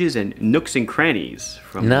ridges and nooks and crannies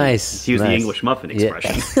from to use the English muffin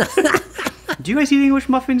expression. Do you guys eat English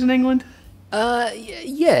muffins in England?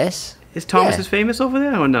 Yes. Is Thomas as famous over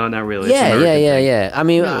there? Oh, no, not really. Yeah. I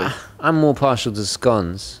mean, really? I'm more partial to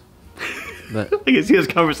scones. But I can see this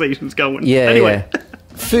conversation's going. Yeah, anyway. yeah.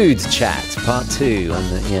 Food chat, part 2 on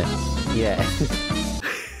the,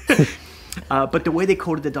 But the way they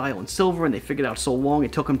coated the dial in silver, and they figured out so long,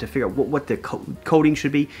 it took them to figure out what the coating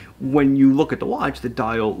should be. When you look at the watch, the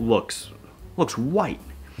dial looks white,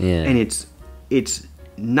 and it's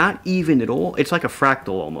not even at all. It's like a fractal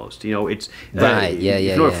almost. It's right.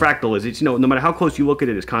 You know what a fractal is? It's no matter how close you look at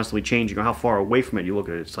it, it's constantly changing, or how far away from it you look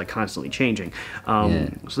at it, it's like constantly changing. So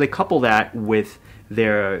they couple that with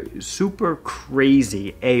their super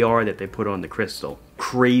crazy AR that they put on the crystal.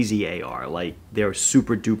 Crazy AR, like they're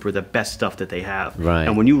super duper the best stuff that they have. Right.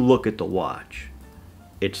 And when you look at the watch,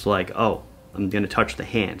 it's like, oh, I'm gonna touch the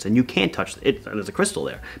hands, and you can't touch it. There's a crystal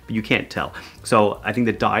there, but you can't tell. So I think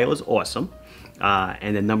the dial is awesome.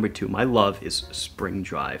 And then number 2, my love is spring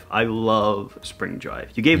drive. I love spring drive.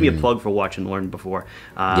 You gave me a plug for Watch and Learn before.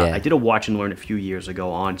 I did a Watch and Learn a few years ago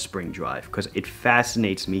on spring drive because it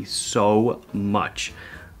fascinates me so much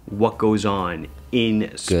what goes on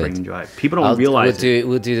in spring drive. People don't realize it.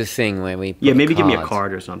 We'll do the thing where we maybe give me a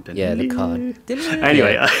card or something. Yeah, the card.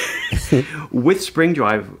 Anyway, with spring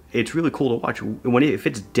drive, it's really cool to watch. If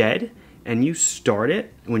it's dead and you start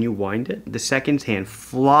it, when you wind it, the seconds hand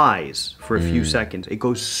flies for a few seconds. It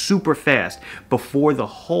goes super fast before the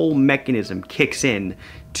whole mechanism kicks in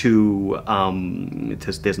to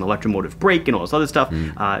there's an electromotive brake and all this other stuff.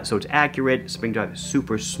 So it's accurate. Spring drive is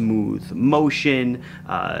super smooth motion.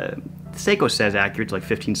 Seiko says accurate, it's like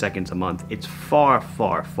 15 seconds a month. It's far,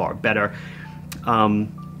 far, far better.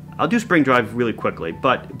 I'll do spring drive really quickly,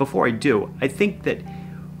 but before I do, I think that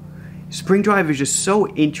spring drive is just so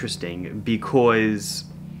interesting because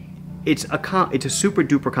it's a super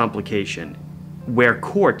duper complication where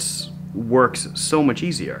quartz works so much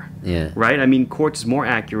easier. Yeah. Right? I mean, quartz is more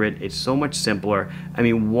accurate. It's so much simpler. I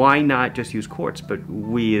mean, why not just use quartz? But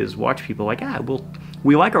we as watch people are like,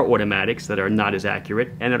 we like our automatics that are not as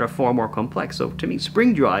accurate and that are far more complex. So to me,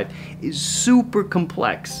 spring drive is super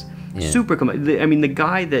complex. Yeah. Super complex. I mean, the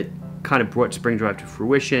guy that kind of brought spring drive to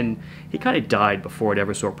fruition, he kind of died before it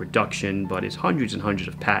ever saw production, but it's hundreds and hundreds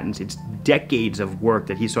of patents. It's decades of work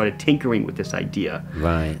that he started tinkering with this idea.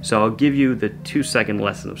 Right. So I'll give you the 2-second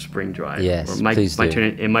lesson of spring drive. Yes, or please do.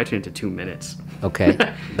 It might turn into 2 minutes. Okay,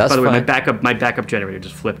 that's By the way, fine. my backup generator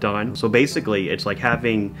just flipped on. So basically, it's like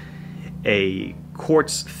having a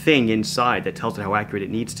quartz thing inside that tells it how accurate it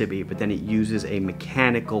needs to be, but then it uses a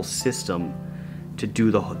mechanical system to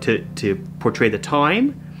do to portray the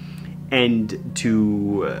time and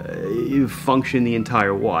to function the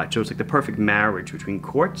entire watch. So it's like the perfect marriage between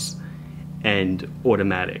quartz and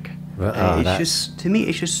automatic. It's just, to me,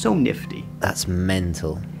 it's just so nifty. That's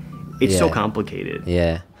mental. It's so complicated.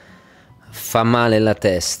 Yeah. Fa male la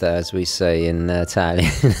testa, as we say in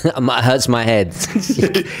Italian. It hurts my head.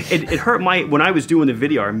 it hurt when I was doing the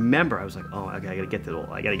video. I remember I was like, oh, okay, I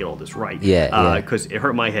gotta get all this right. Yeah. Because it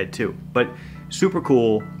hurt my head too. But super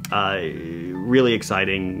cool, really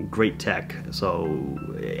exciting, great tech. So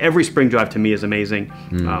every spring drive to me is amazing.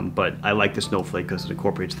 But I like the Snowflake because it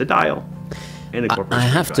incorporates the dial. And I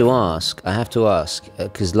have to ask,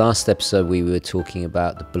 because last episode we were talking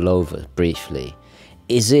about the Bulova briefly.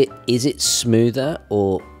 Is it smoother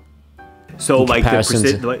or so like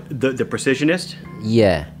the Precisionist?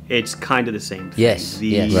 Yeah, it's kind of the same thing. Yes,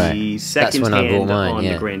 the second hand on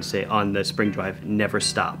the on the spring drive never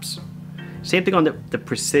stops. Same thing on the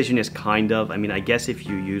Precisionist, kind of. I mean, I guess if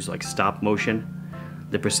you use like stop motion,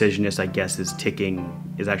 the Precisionist, I guess, is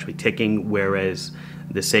actually ticking, whereas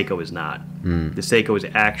the Seiko is not. The Seiko is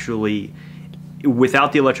actually,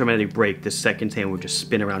 without the electromagnetic brake, the second hand would just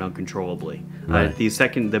spin around uncontrollably. Right.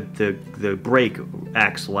 The brake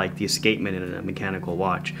acts like the escapement in a mechanical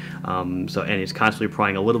watch. And it's constantly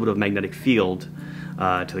applying a little bit of magnetic field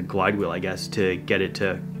to the glide wheel, I guess, to get it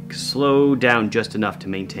to slow down just enough to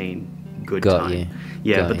maintain good time.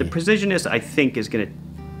 But the Precisionist, I think, is going to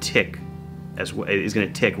tick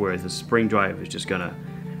whereas the spring drive is just gonna,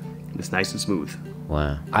 it's nice and smooth.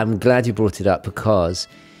 Wow, I'm glad you brought it up because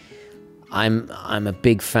I'm a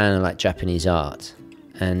big fan of like Japanese art,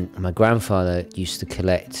 and my grandfather used to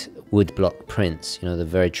collect woodblock prints, you know, the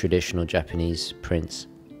very traditional Japanese prints.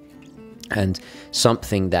 And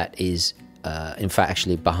something that is, in fact,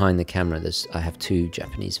 actually behind the camera, I have 2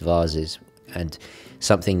 Japanese vases, and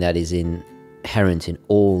something that is inherent in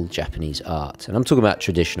all Japanese art, and I'm talking about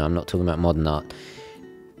traditional, I'm not talking about modern art,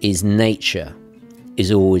 is nature is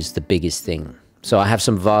always the biggest thing. So I have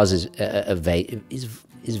some vases,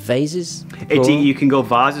 is vases? You can go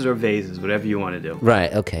vases or vases, whatever you want to do.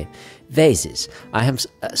 Right, okay. Vases. I have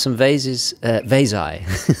some vases, vasi.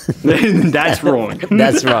 That's wrong.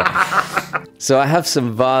 That's wrong. So I have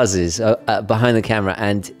some vases behind the camera,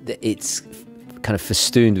 and it's kind of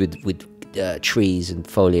festooned with trees and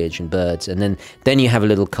foliage and birds, and then you have a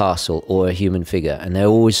little castle or a human figure, and they're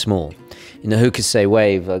always small. You know, who could say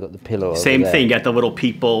wave? I got the pillow. Same thing. You got the little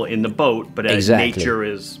people in the boat, but nature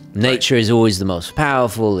is always the most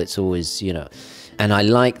powerful. It's always, you know, and I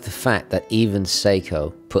like the fact that even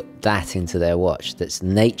Seiko put that into their watch. That's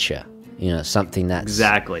nature. You know, something that's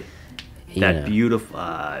exactly that beautiful.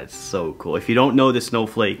 It's so cool. If you don't know the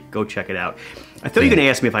Snowflake, go check it out. I thought you were going to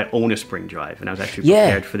ask me if I own a spring drive, and I was actually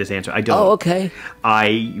prepared for this answer. I don't. Oh, okay.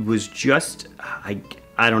 I was just,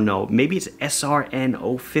 I don't know, maybe it's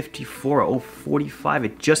SRN 054 or 045.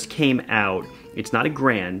 It just came out. It's not a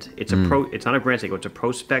Grand. It's it's not a Grand Seiko. It's a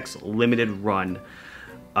Prospex limited run.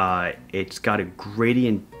 It's got a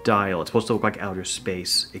gradient dial. It's supposed to look like outer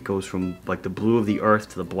space. It goes from like the blue of the earth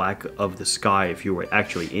to the black of the sky if you were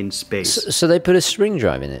actually in space. So they put a spring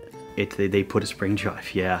drive in it? They put a spring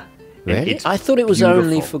drive, yeah. Really? I thought it was beautiful.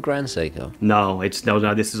 only for Grand Seiko. No,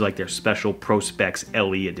 no. This is like their special Prospex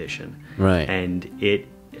LE edition. Right. And it,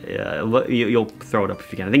 you'll throw it up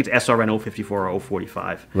if you can. I think it's SRN 054 or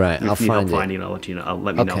 045. Right. I'll find it. I'll let you know.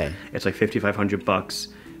 Let me know. It's like $5,500.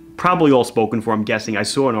 Probably all spoken for, I'm guessing. I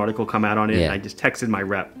saw an article come out on it, and I just texted my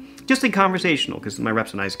rep. Just in conversational, because my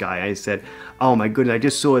rep's a nice guy. I said, oh my goodness, I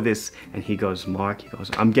just saw this. And he goes, Mark,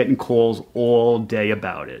 I'm getting calls all day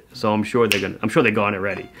about it. So I'm sure they're gone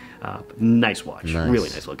already. Nice watch. Nice. Really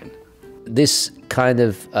nice looking. This kind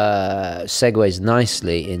of segues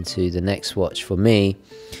nicely into the next watch for me.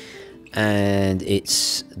 And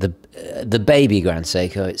it's the baby Grand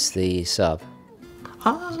Seiko. It's the Sub.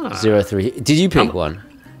 03. Did you pick one?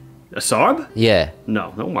 A Sarb? Yeah.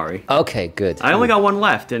 No, don't worry. Okay, good. I only got one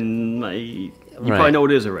left, and you probably know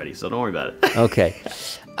what it is already, so don't worry about it. Okay.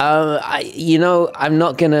 I'm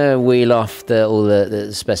not going to wheel off all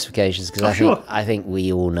the specifications, because I think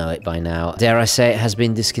we all know it by now. Dare I say it has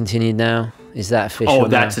been discontinued now? Is that official? Oh,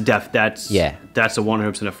 that's now? That's a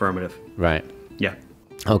 100% affirmative. Right. Yeah.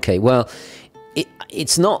 Okay, well,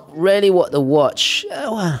 it's not really what the watch...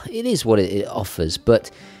 well, it is what it offers, but...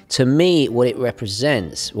 To me, what it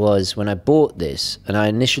represents was when I bought this, and I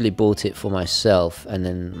initially bought it for myself and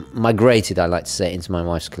then migrated, I like to say, into my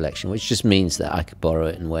wife's collection, which just means that I could borrow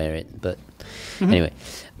it and wear it. But anyway,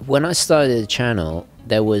 when I started the channel,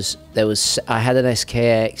 I had an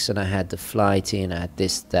SKX and I had the Flighty and I had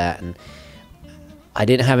this, that, and I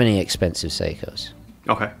didn't have any expensive Seikos.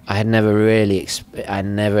 Okay. I had never really, I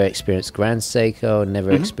never experienced Grand Seiko,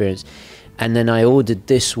 never experienced, and then I ordered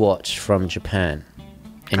this watch from Japan.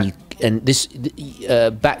 And this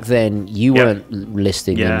back then you weren't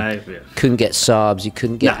listing them. Couldn't get Saabs, you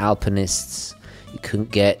couldn't get Alpinists, you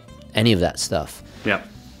couldn't get any of that stuff.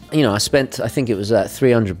 you know, I spent, I think it was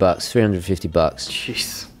 $300, $350.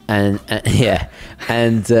 Jeez. And yeah,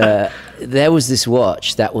 and there was this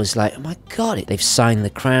watch that was like, oh my God, they've signed the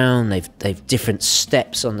crown, they've different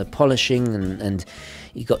steps on the polishing, and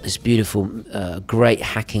you got this beautiful, great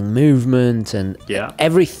hacking movement, and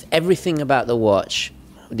everything about the watch,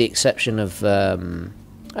 with the exception of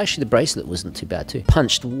actually the bracelet wasn't too bad too.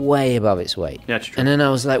 Punched way above its weight. That's true. And then I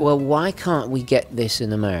was like, well, why can't we get this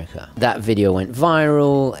in America? That video went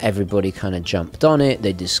viral. Everybody kind of jumped on it.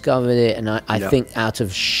 They discovered it, and I think out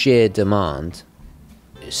of sheer demand,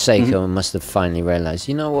 Seiko must have finally realized,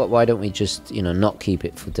 you know what? Why don't we just, you know, not keep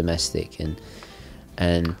it for domestic and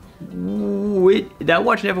that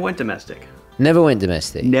watch never went domestic. Never went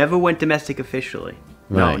domestic. Never went domestic officially.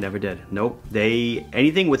 Right. No, never did. Nope. They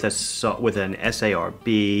anything with an SARB.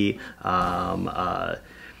 I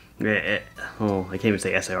can't even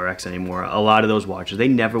say SARX anymore. A lot of those watches, they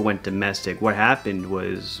never went domestic. What happened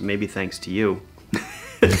was, maybe thanks to you,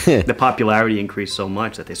 the popularity increased so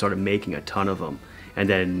much that they started making a ton of them. And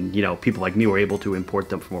then, you know, people like me were able to import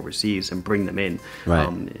them from overseas and bring them in. Right.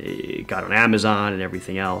 It got on Amazon and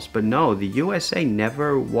everything else. But no, the USA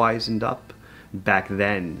never wisened up back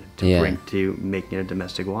then to bring to making a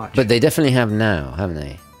domestic watch. But they definitely have now, haven't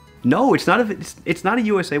they? No, it's not a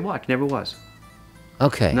USA watch. Never was.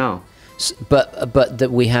 Okay. No. But that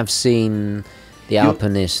we have seen the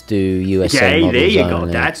Alpinist do USA models. There you go.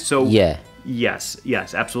 Only. That's so. Yeah. Yes,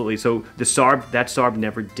 absolutely. So the SARB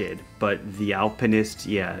never did, but the Alpinist,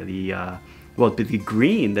 the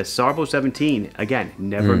green, the SARB 017, again,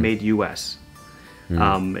 never made US.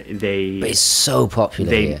 But it's so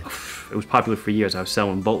popular here. It was popular for years. I was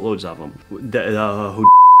selling boatloads of them. Who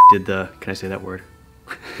did the? Can I say that word?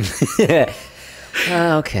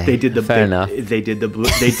 Okay. They did the fair enough. They did the blue.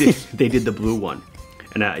 They did the blue one,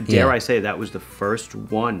 and dare I say that was the first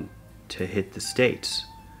one to hit the States.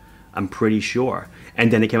 I'm pretty sure.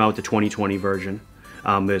 And then they came out with the 2020 version.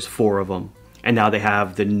 There's 4 of them. And now they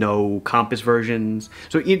have the no compass versions.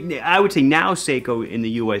 So I would say now Seiko in the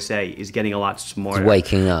USA is getting a lot smarter. It's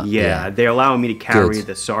waking up. Yeah, they're allowing me to carry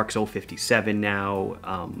the Sarx 057 now.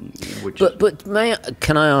 But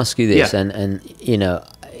can I ask you this? Yeah. And you know,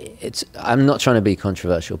 I'm not trying to be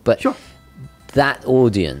controversial, but sure. That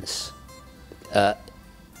audience, to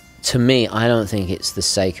me, I don't think it's the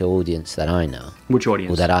Seiko audience that I know. Which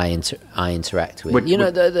audience? Or that I interact with.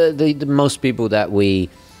 The most people that we,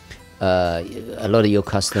 a lot of your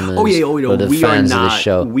customers, a lot of fans of the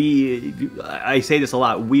show. I say this a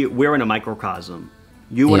lot. We're in a microcosm.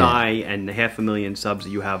 You and I and the 500,000 subs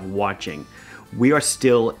that you have watching, we are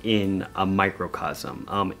still in a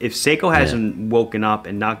microcosm. If Seiko hasn't woken up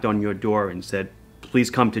and knocked on your door and said,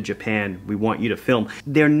 "Please come to Japan. We want you to film,"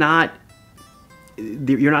 you're not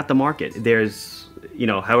the market. There's, you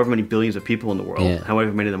know, however many billions of people in the world,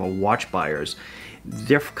 however many of them are watch buyers.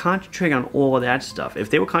 They're concentrating on all of that stuff.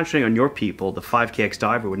 If they were concentrating on your people, the 5KX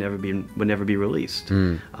Diver would never be released.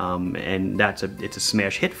 And it's a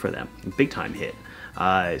smash hit for them, a big time hit.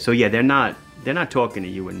 So yeah, they're not talking to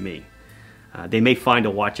you and me. They may find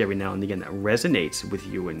a watch every now and again that resonates with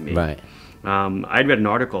you and me. Right. I'd read an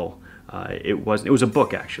article. It was a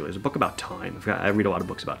book, actually. It was a book about time. I read a lot of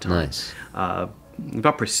books about time. Nice.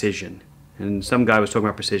 About precision. And some guy was talking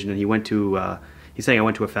about precision, and he's saying I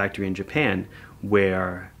went to a factory in Japan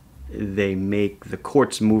where they make the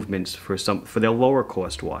quartz movements for their lower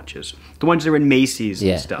cost watches, the ones that are in Macy's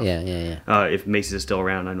and stuff. If Macy's is still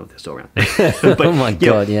around, I don't know if they're still around. But, oh my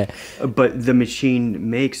God, But the machine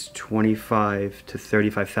makes 25 to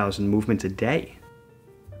 35,000 movements a day.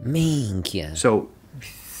 So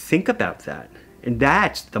think about that, and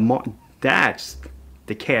that's the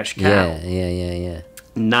cash cow. Yeah.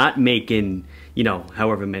 Not making, you know,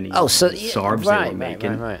 however many SARBs they were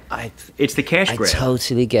making. Right. It's the cash grab. I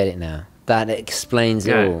totally get it now. That explains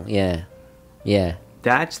it all. Yeah.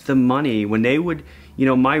 That's the money. When they would, you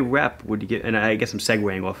know, my rep would get, and I guess I'm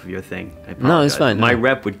segueing off of your thing. I apologize. No, it's fine. My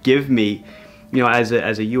rep would give me, you know, as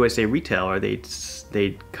a USA retailer, they'd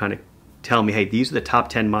kind of tell me, hey, these are the top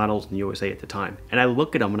 10 models in the USA at the time. And I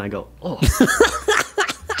look at them and I go, oh.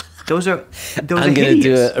 Those are I'm going to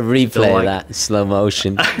do a replay of that in slow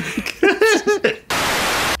motion.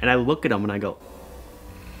 And I look at them and I go,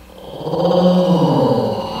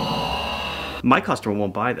 oh. My customer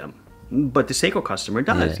won't buy them, but the Seiko customer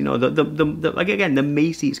does. You know, like again, the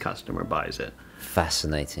Macy's customer buys it.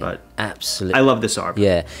 Fascinating. But absolutely. I love the SARB.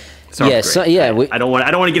 Yeah. SARB's great. I don't want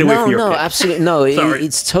to get away from your pick. Absolutely. No,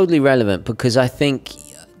 it's totally relevant because I think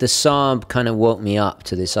the SARB kind of woke me up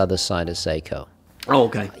to this other side of Seiko. Oh,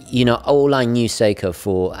 okay. You know, all I knew Seiko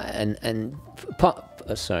for, and part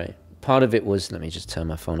of it was, let me just turn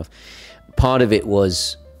my phone off. Part of it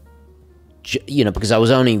was you know, because I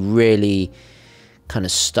was only really kind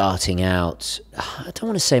of starting out. I don't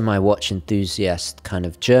want to say my watch enthusiast kind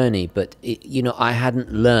of journey, but you know, I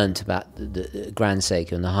hadn't learned about the Grand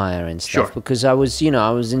Seiko and the higher end stuff because I was, you know,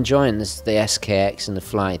 I was enjoying the SKX and the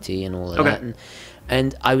Flighty and all of that,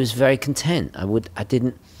 and I was very content. I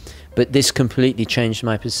didn't, but this completely changed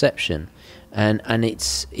my perception, and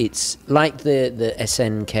it's like the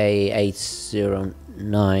SNK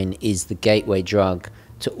 809 is the gateway drug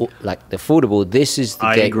to like the affordable. This is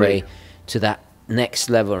the gateway to that next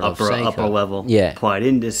level of Seiko. Upper level. Yeah. Applied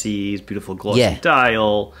indices, beautiful glossy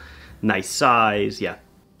dial, nice size. Yeah.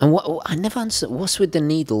 And what I never understood, what's with the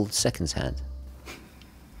needle seconds hand?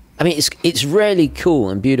 I mean, it's really cool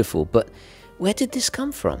and beautiful, but where did this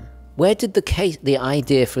come from? Where did the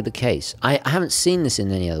idea for the case? I haven't seen this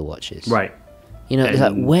in any other watches. Right. You know, it's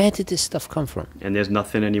like, where did this stuff come from? And there's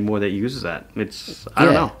nothing anymore that uses that. It's, I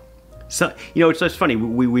don't know. So, you know, it's just funny.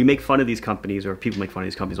 We make fun of these companies, or people make fun of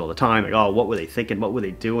these companies all the time. Like, oh, what were they thinking? What were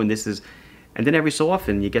they doing? This is, and then every so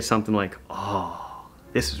often you get something like, oh,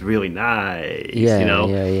 this is really nice. Yeah, you know?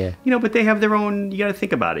 yeah. You know, but they have their own. You got to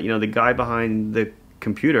think about it. You know, the guy behind the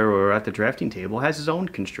computer or at the drafting table has his own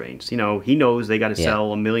constraints. You know, he knows they got to sell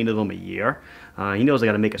 1 million of them a year. He knows they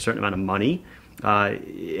got to make a certain amount of money.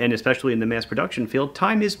 And especially in the mass production field,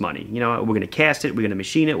 time is money. You know, we're going to cast it, we're going to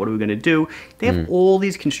machine it. What are we going to do? They have all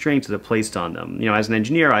these constraints that are placed on them. You know, as an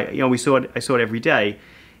engineer, I saw it every day.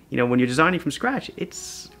 You know, when you're designing from scratch,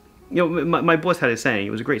 it's, you know, my boss had a saying. It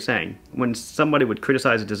was a great saying. When somebody would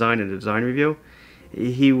criticize a design in a design review,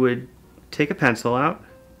 he would take a pencil out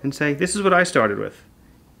and say, "This is what I started with.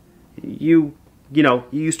 You know,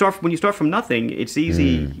 when you start from nothing, it's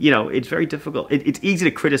easy. You know, it's very difficult. It's easy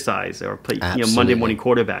to criticize or play, you know, Monday morning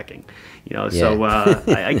quarterbacking. You know, so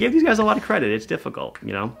I give these guys a lot of credit. It's difficult,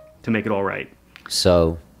 you know, to make it all right.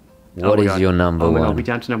 So, what is your number one? Are we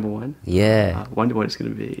down to number one? Yeah. I wonder what it's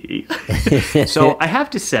going to be. So I have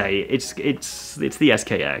to say, it's the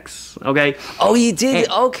SKX. Okay. Oh, you did?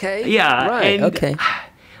 Okay. Yeah. Right. And okay.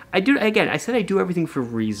 I do. Again, I said I do everything for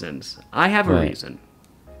reasons. I have a reason.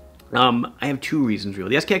 I have two reasons,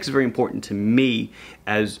 really. The SKX is very important to me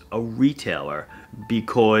as a retailer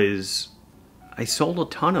because I sold a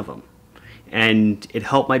ton of them. And it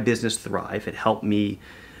helped my business thrive. It helped me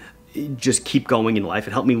just keep going in life.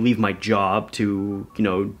 It helped me leave my job to, you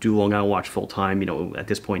know, do Long Island Watch full time, you know, at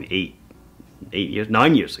this point,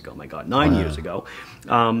 9 years ago, my God, 9 years ago.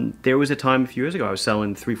 There was a time a few years ago I was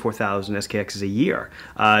selling 3,000-4,000 SKXs a year.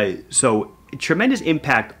 So tremendous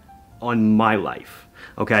impact on my life.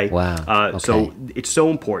 Okay. Wow. Okay. So it's so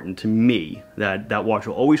important to me that that watch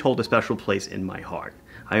will always hold a special place in my heart.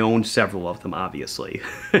 I own several of them, obviously.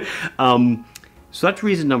 So that's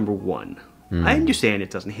reason number one. I understand it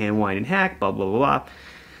doesn't hand, wind, and hack, blah, blah, blah, blah.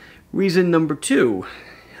 Reason number two,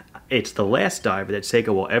 it's the last diver that Seiko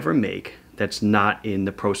will ever make that's not in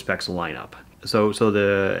the Prospex lineup. So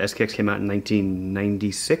the SKX came out in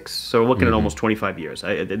 1996, so we're looking at almost 25 years.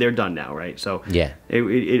 They're done now, right? So yeah,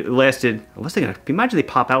 it lasted. Unless they're gonna imagine they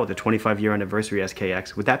pop out with a 25-year anniversary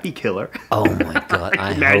SKX. Would that be killer? Oh my God,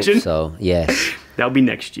 I imagine. Hope so. Yes, that'll be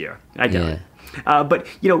next year. I doubt it. But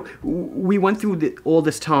you know, we went through all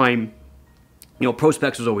this time. You know,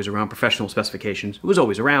 Prospex was always around, professional specifications. It was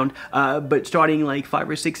always around, but starting like 5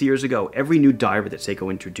 or 6 years ago, every new diver that Seiko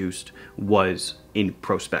introduced was in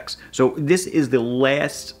Prospex. So this is the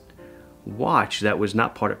last watch that was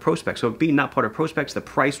not part of Prospex. So being not part of Prospex, the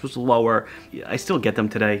price was lower. I still get them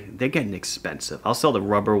today. They're getting expensive. I'll sell the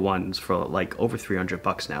rubber ones for like over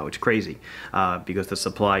 $300 now. It's crazy because the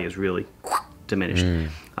supply is really diminished.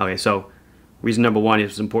 Okay, so reason number one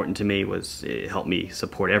is important to me was it helped me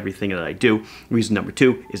support everything that I do. Reason number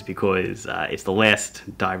two is because it's the last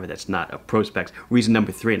diver that's not a Prospex. Reason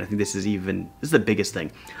number three, and I think this is the biggest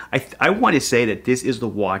thing. I want to say that this is the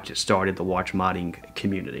watch that started the watch modding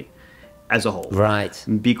community as a whole. Right.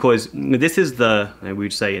 Because this is we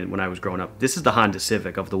would say when I was growing up, this is the Honda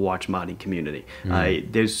Civic of the watch modding community.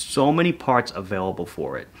 There's so many parts available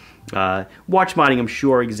for it. Watch modding, I'm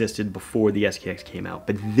sure, existed before the SKX came out,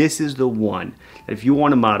 but this is the one that if you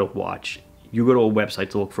want to mod a watch, you go to a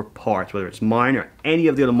website to look for parts, whether it's mine or any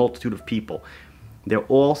of the other multitude of people. They're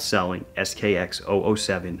all selling SKX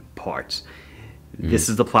 007 parts. This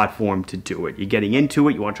is the platform to do it. You're getting into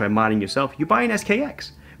it, you want to try modding yourself, you buy an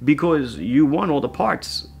SKX because you want all the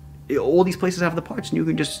parts. All these places have the parts, and you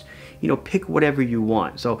can just, you know, pick whatever you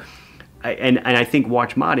want. So, and I think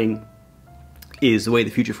watch modding is the way of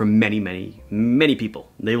the future for many, many, many people.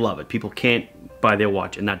 They love it. People can't buy their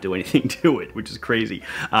watch and not do anything to it, which is crazy.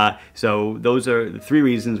 So those are the three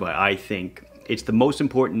reasons why I think it's the most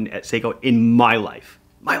important at Seiko in my life.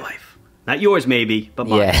 My life. Not yours, maybe, but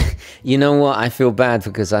mine. Yeah. You know what? I feel bad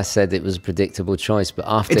because I said it was a predictable choice, but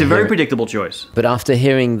after It's a very predictable choice. But after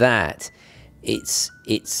hearing that, it's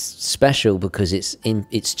special because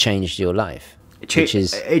it's changed your life. It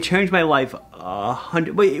changed my life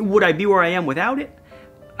 100. Would I be where I am without it?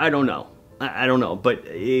 I don't know. I don't know. But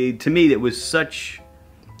to me, it's such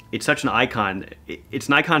an icon. It's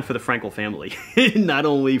an icon for the Frankel family, not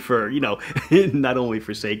only for not only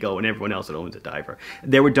for Seiko and everyone else that owns a diver.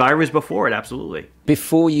 There were divers before it, absolutely.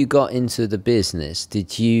 Before you got into the business,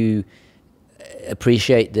 did you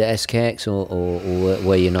appreciate the SKX, or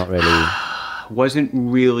were you not really? Wasn't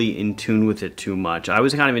really in tune with it too much. I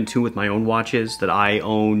was kind of in tune with my own watches that I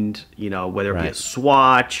owned, whether it be a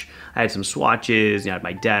Swatch. I had some Swatches, I had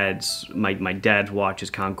my dad's watches,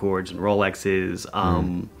 Concords and Rolexes,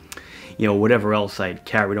 whatever else I'd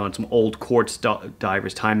carried on, some old quartz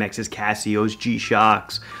divers, Timexes, Casios,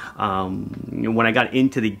 G-Shocks. When I got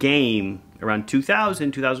into the game around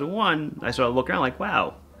 2000, 2001, I started looking around like,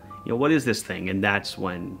 wow, what is this thing? And that's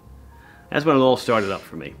when it all started up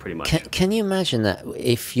for me, pretty much. Can you imagine that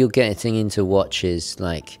if you're getting into watches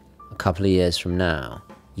like a couple of years from now,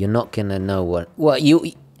 you're not going to know what... Well,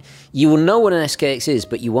 you will know what an SKX is,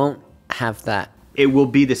 but you won't have that... It will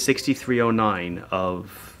be the 6309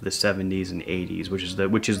 of the 70s and 80s,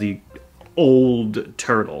 which is the old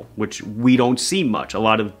turtle, which we don't see much. A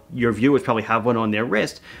lot of your viewers probably have one on their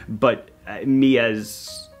wrist, but me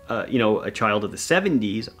as... a child of the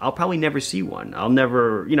 70s, I'll probably never see one. I'll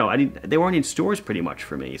never, they weren't in stores pretty much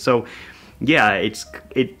for me. So, yeah, it's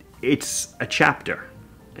a chapter,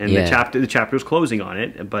 and the chapter was closing on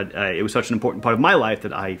it. But it was such an important part of my life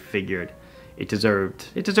that I figured it deserved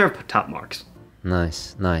top marks.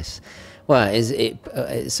 Nice. Well,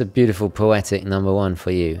 it's a beautiful poetic #1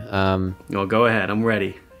 for you. Well, go ahead. I'm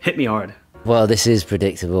ready. Hit me hard. Well, this is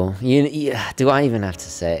predictable. Do I even have to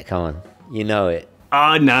say it? Come on, you know it.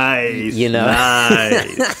 Oh, nice.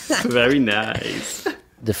 Nice. Very nice.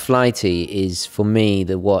 The Flighty is, for me,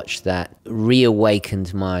 the watch that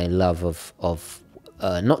reawakened my love of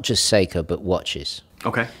not just Seiko, but watches.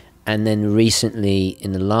 Okay. And then recently,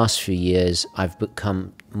 in the last few years, I've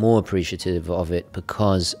become more appreciative of it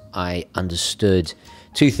because I understood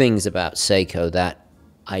two things about Seiko that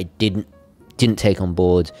I didn't take on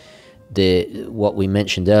board. What we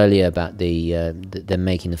mentioned earlier about them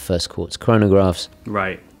making the first quartz chronographs,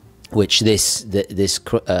 right? Which this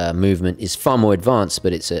movement is far more advanced,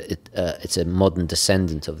 but it's a modern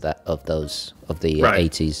descendant of the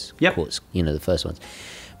 80s quartz, the first ones.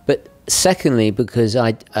 But secondly, because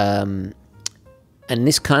and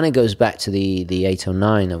this kind of goes back to the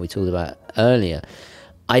 809 that we talked about earlier,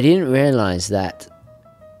 I didn't realize that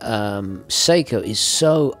Seiko is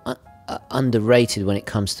so underrated when it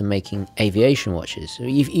comes to making aviation watches.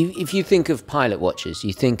 If you think of pilot watches,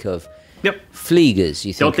 you think of Fliegers.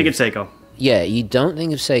 Don't think it's Seiko. Yeah, you don't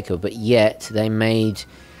think of Seiko, but yet they made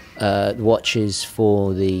watches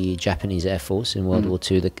for the Japanese Air Force in World War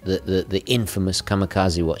II, the infamous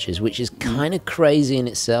kamikaze watches, which is kind of crazy in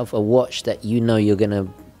itself. A watch that you're going to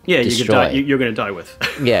you're going to die with.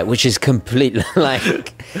 Yeah, which is completely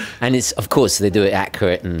and it's, of course, they do it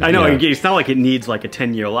accurate. And I know, it's not like it needs like a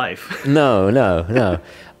 10-year life. No.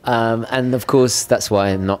 And of course, that's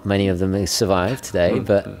why not many of them have survived today,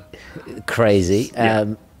 but crazy.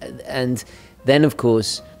 And then, of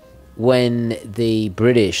course, when the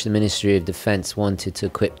British, the Ministry of Defence, wanted to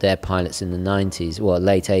equip their pilots in the 90s,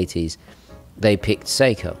 late 80s, they picked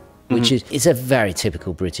Seiko. Which is a very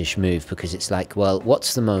typical British move because it's like, well,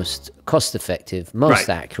 what's the most cost-effective, most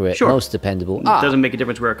accurate, most dependable? Doesn't make a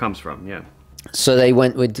difference where it comes from, yeah. So they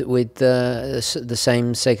went with the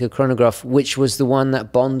same Seiko chronograph, which was the one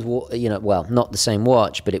that Bond, not the same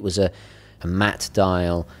watch, but it was a matte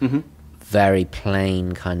dial, very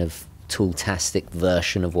plain kind of tool-tastic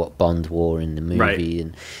version of what Bond wore in the movie.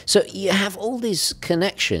 And so you have all these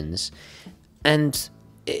connections, and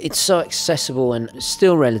it's so accessible and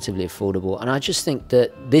still relatively affordable. And I just think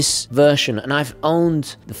that this version, and I've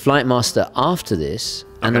owned the Flightmaster after this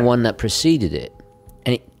and the one that preceded it,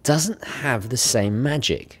 and it doesn't have the same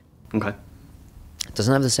magic. Okay. It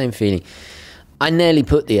doesn't have the same feeling. I nearly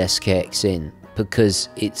put the SKX in because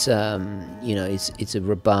it's it's a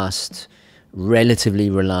robust,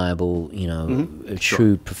 relatively reliable, a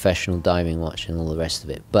true professional diving watch and all the rest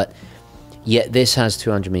of it. But yet this has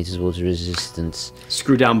 200 meters water resistance.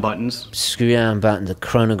 Screw down buttons. The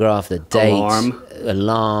chronograph, the date,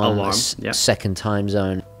 alarm, second time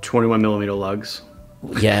zone. 21mm lugs.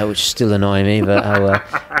 Yeah, which still annoy me, but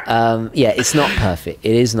it's not perfect.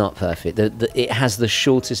 It is not perfect. It has the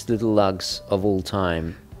shortest little lugs of all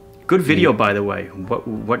time. Good video, by the way.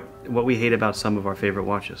 What we hate about some of our favorite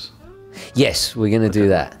watches. Yes, we're going to do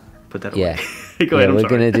that. Put that away. Yeah. Go ahead, I'm we're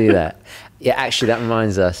sorry. going to do that. Yeah, actually, that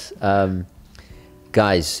reminds us.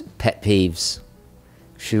 Guys, pet peeves.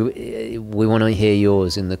 We want to hear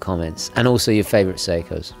yours in the comments. And also your favorite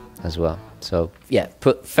Seikos as well. So, yeah,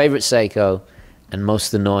 put favorite Seiko and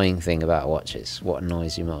most annoying thing about watches. What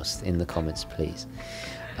annoys you most in the comments, please.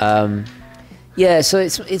 Yeah, so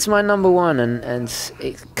it's my number one, and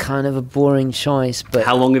it's kind of a boring choice. But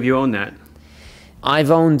How long have you owned that? I've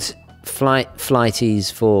owned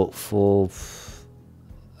Flighties for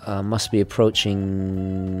must be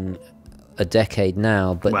approaching a decade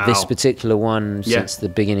now. But Wow. this particular one Yeah. since the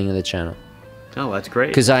beginning of the channel. Oh, that's great.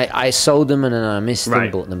 Because I sold them and then I missed them,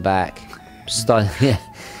 Right. bought them back, started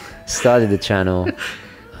the channel.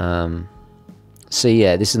 So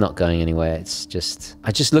yeah, this is not going anywhere. It's just,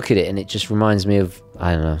 I just look at it and it just reminds me of,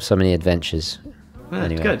 I don't know, so many adventures. Well,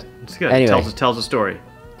 Anyway. It's good. It's good. Anyway. Tells a story.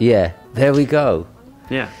 Yeah, there we go.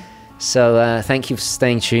 Yeah. So thank you for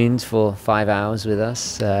staying tuned for 5 hours with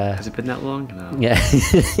us. Has it been that long? No. Yeah.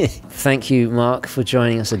 Thank you, Marc, for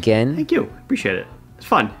joining us again. Thank you. Appreciate it. It's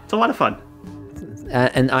fun. It's a lot of fun.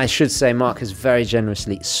 And I should say, Marc has very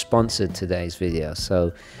generously sponsored today's video,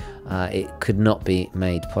 so it could not be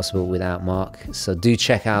made possible without Marc. So do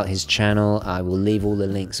check out his channel. I will leave all the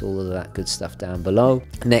links, all of that good stuff down below.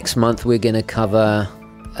 Next month we're going to cover,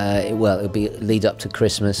 well, it'll be lead up to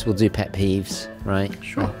Christmas. We'll do pet peeves, right?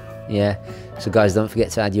 Sure. Yeah. So guys, don't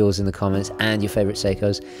forget to add yours in the comments and your favorite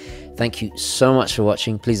Seikos. Thank you so much for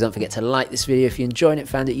watching. Please don't forget to like this video if you enjoyed it,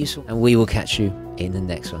 found it useful, and we will catch you in the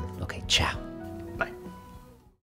next one. Okay, ciao.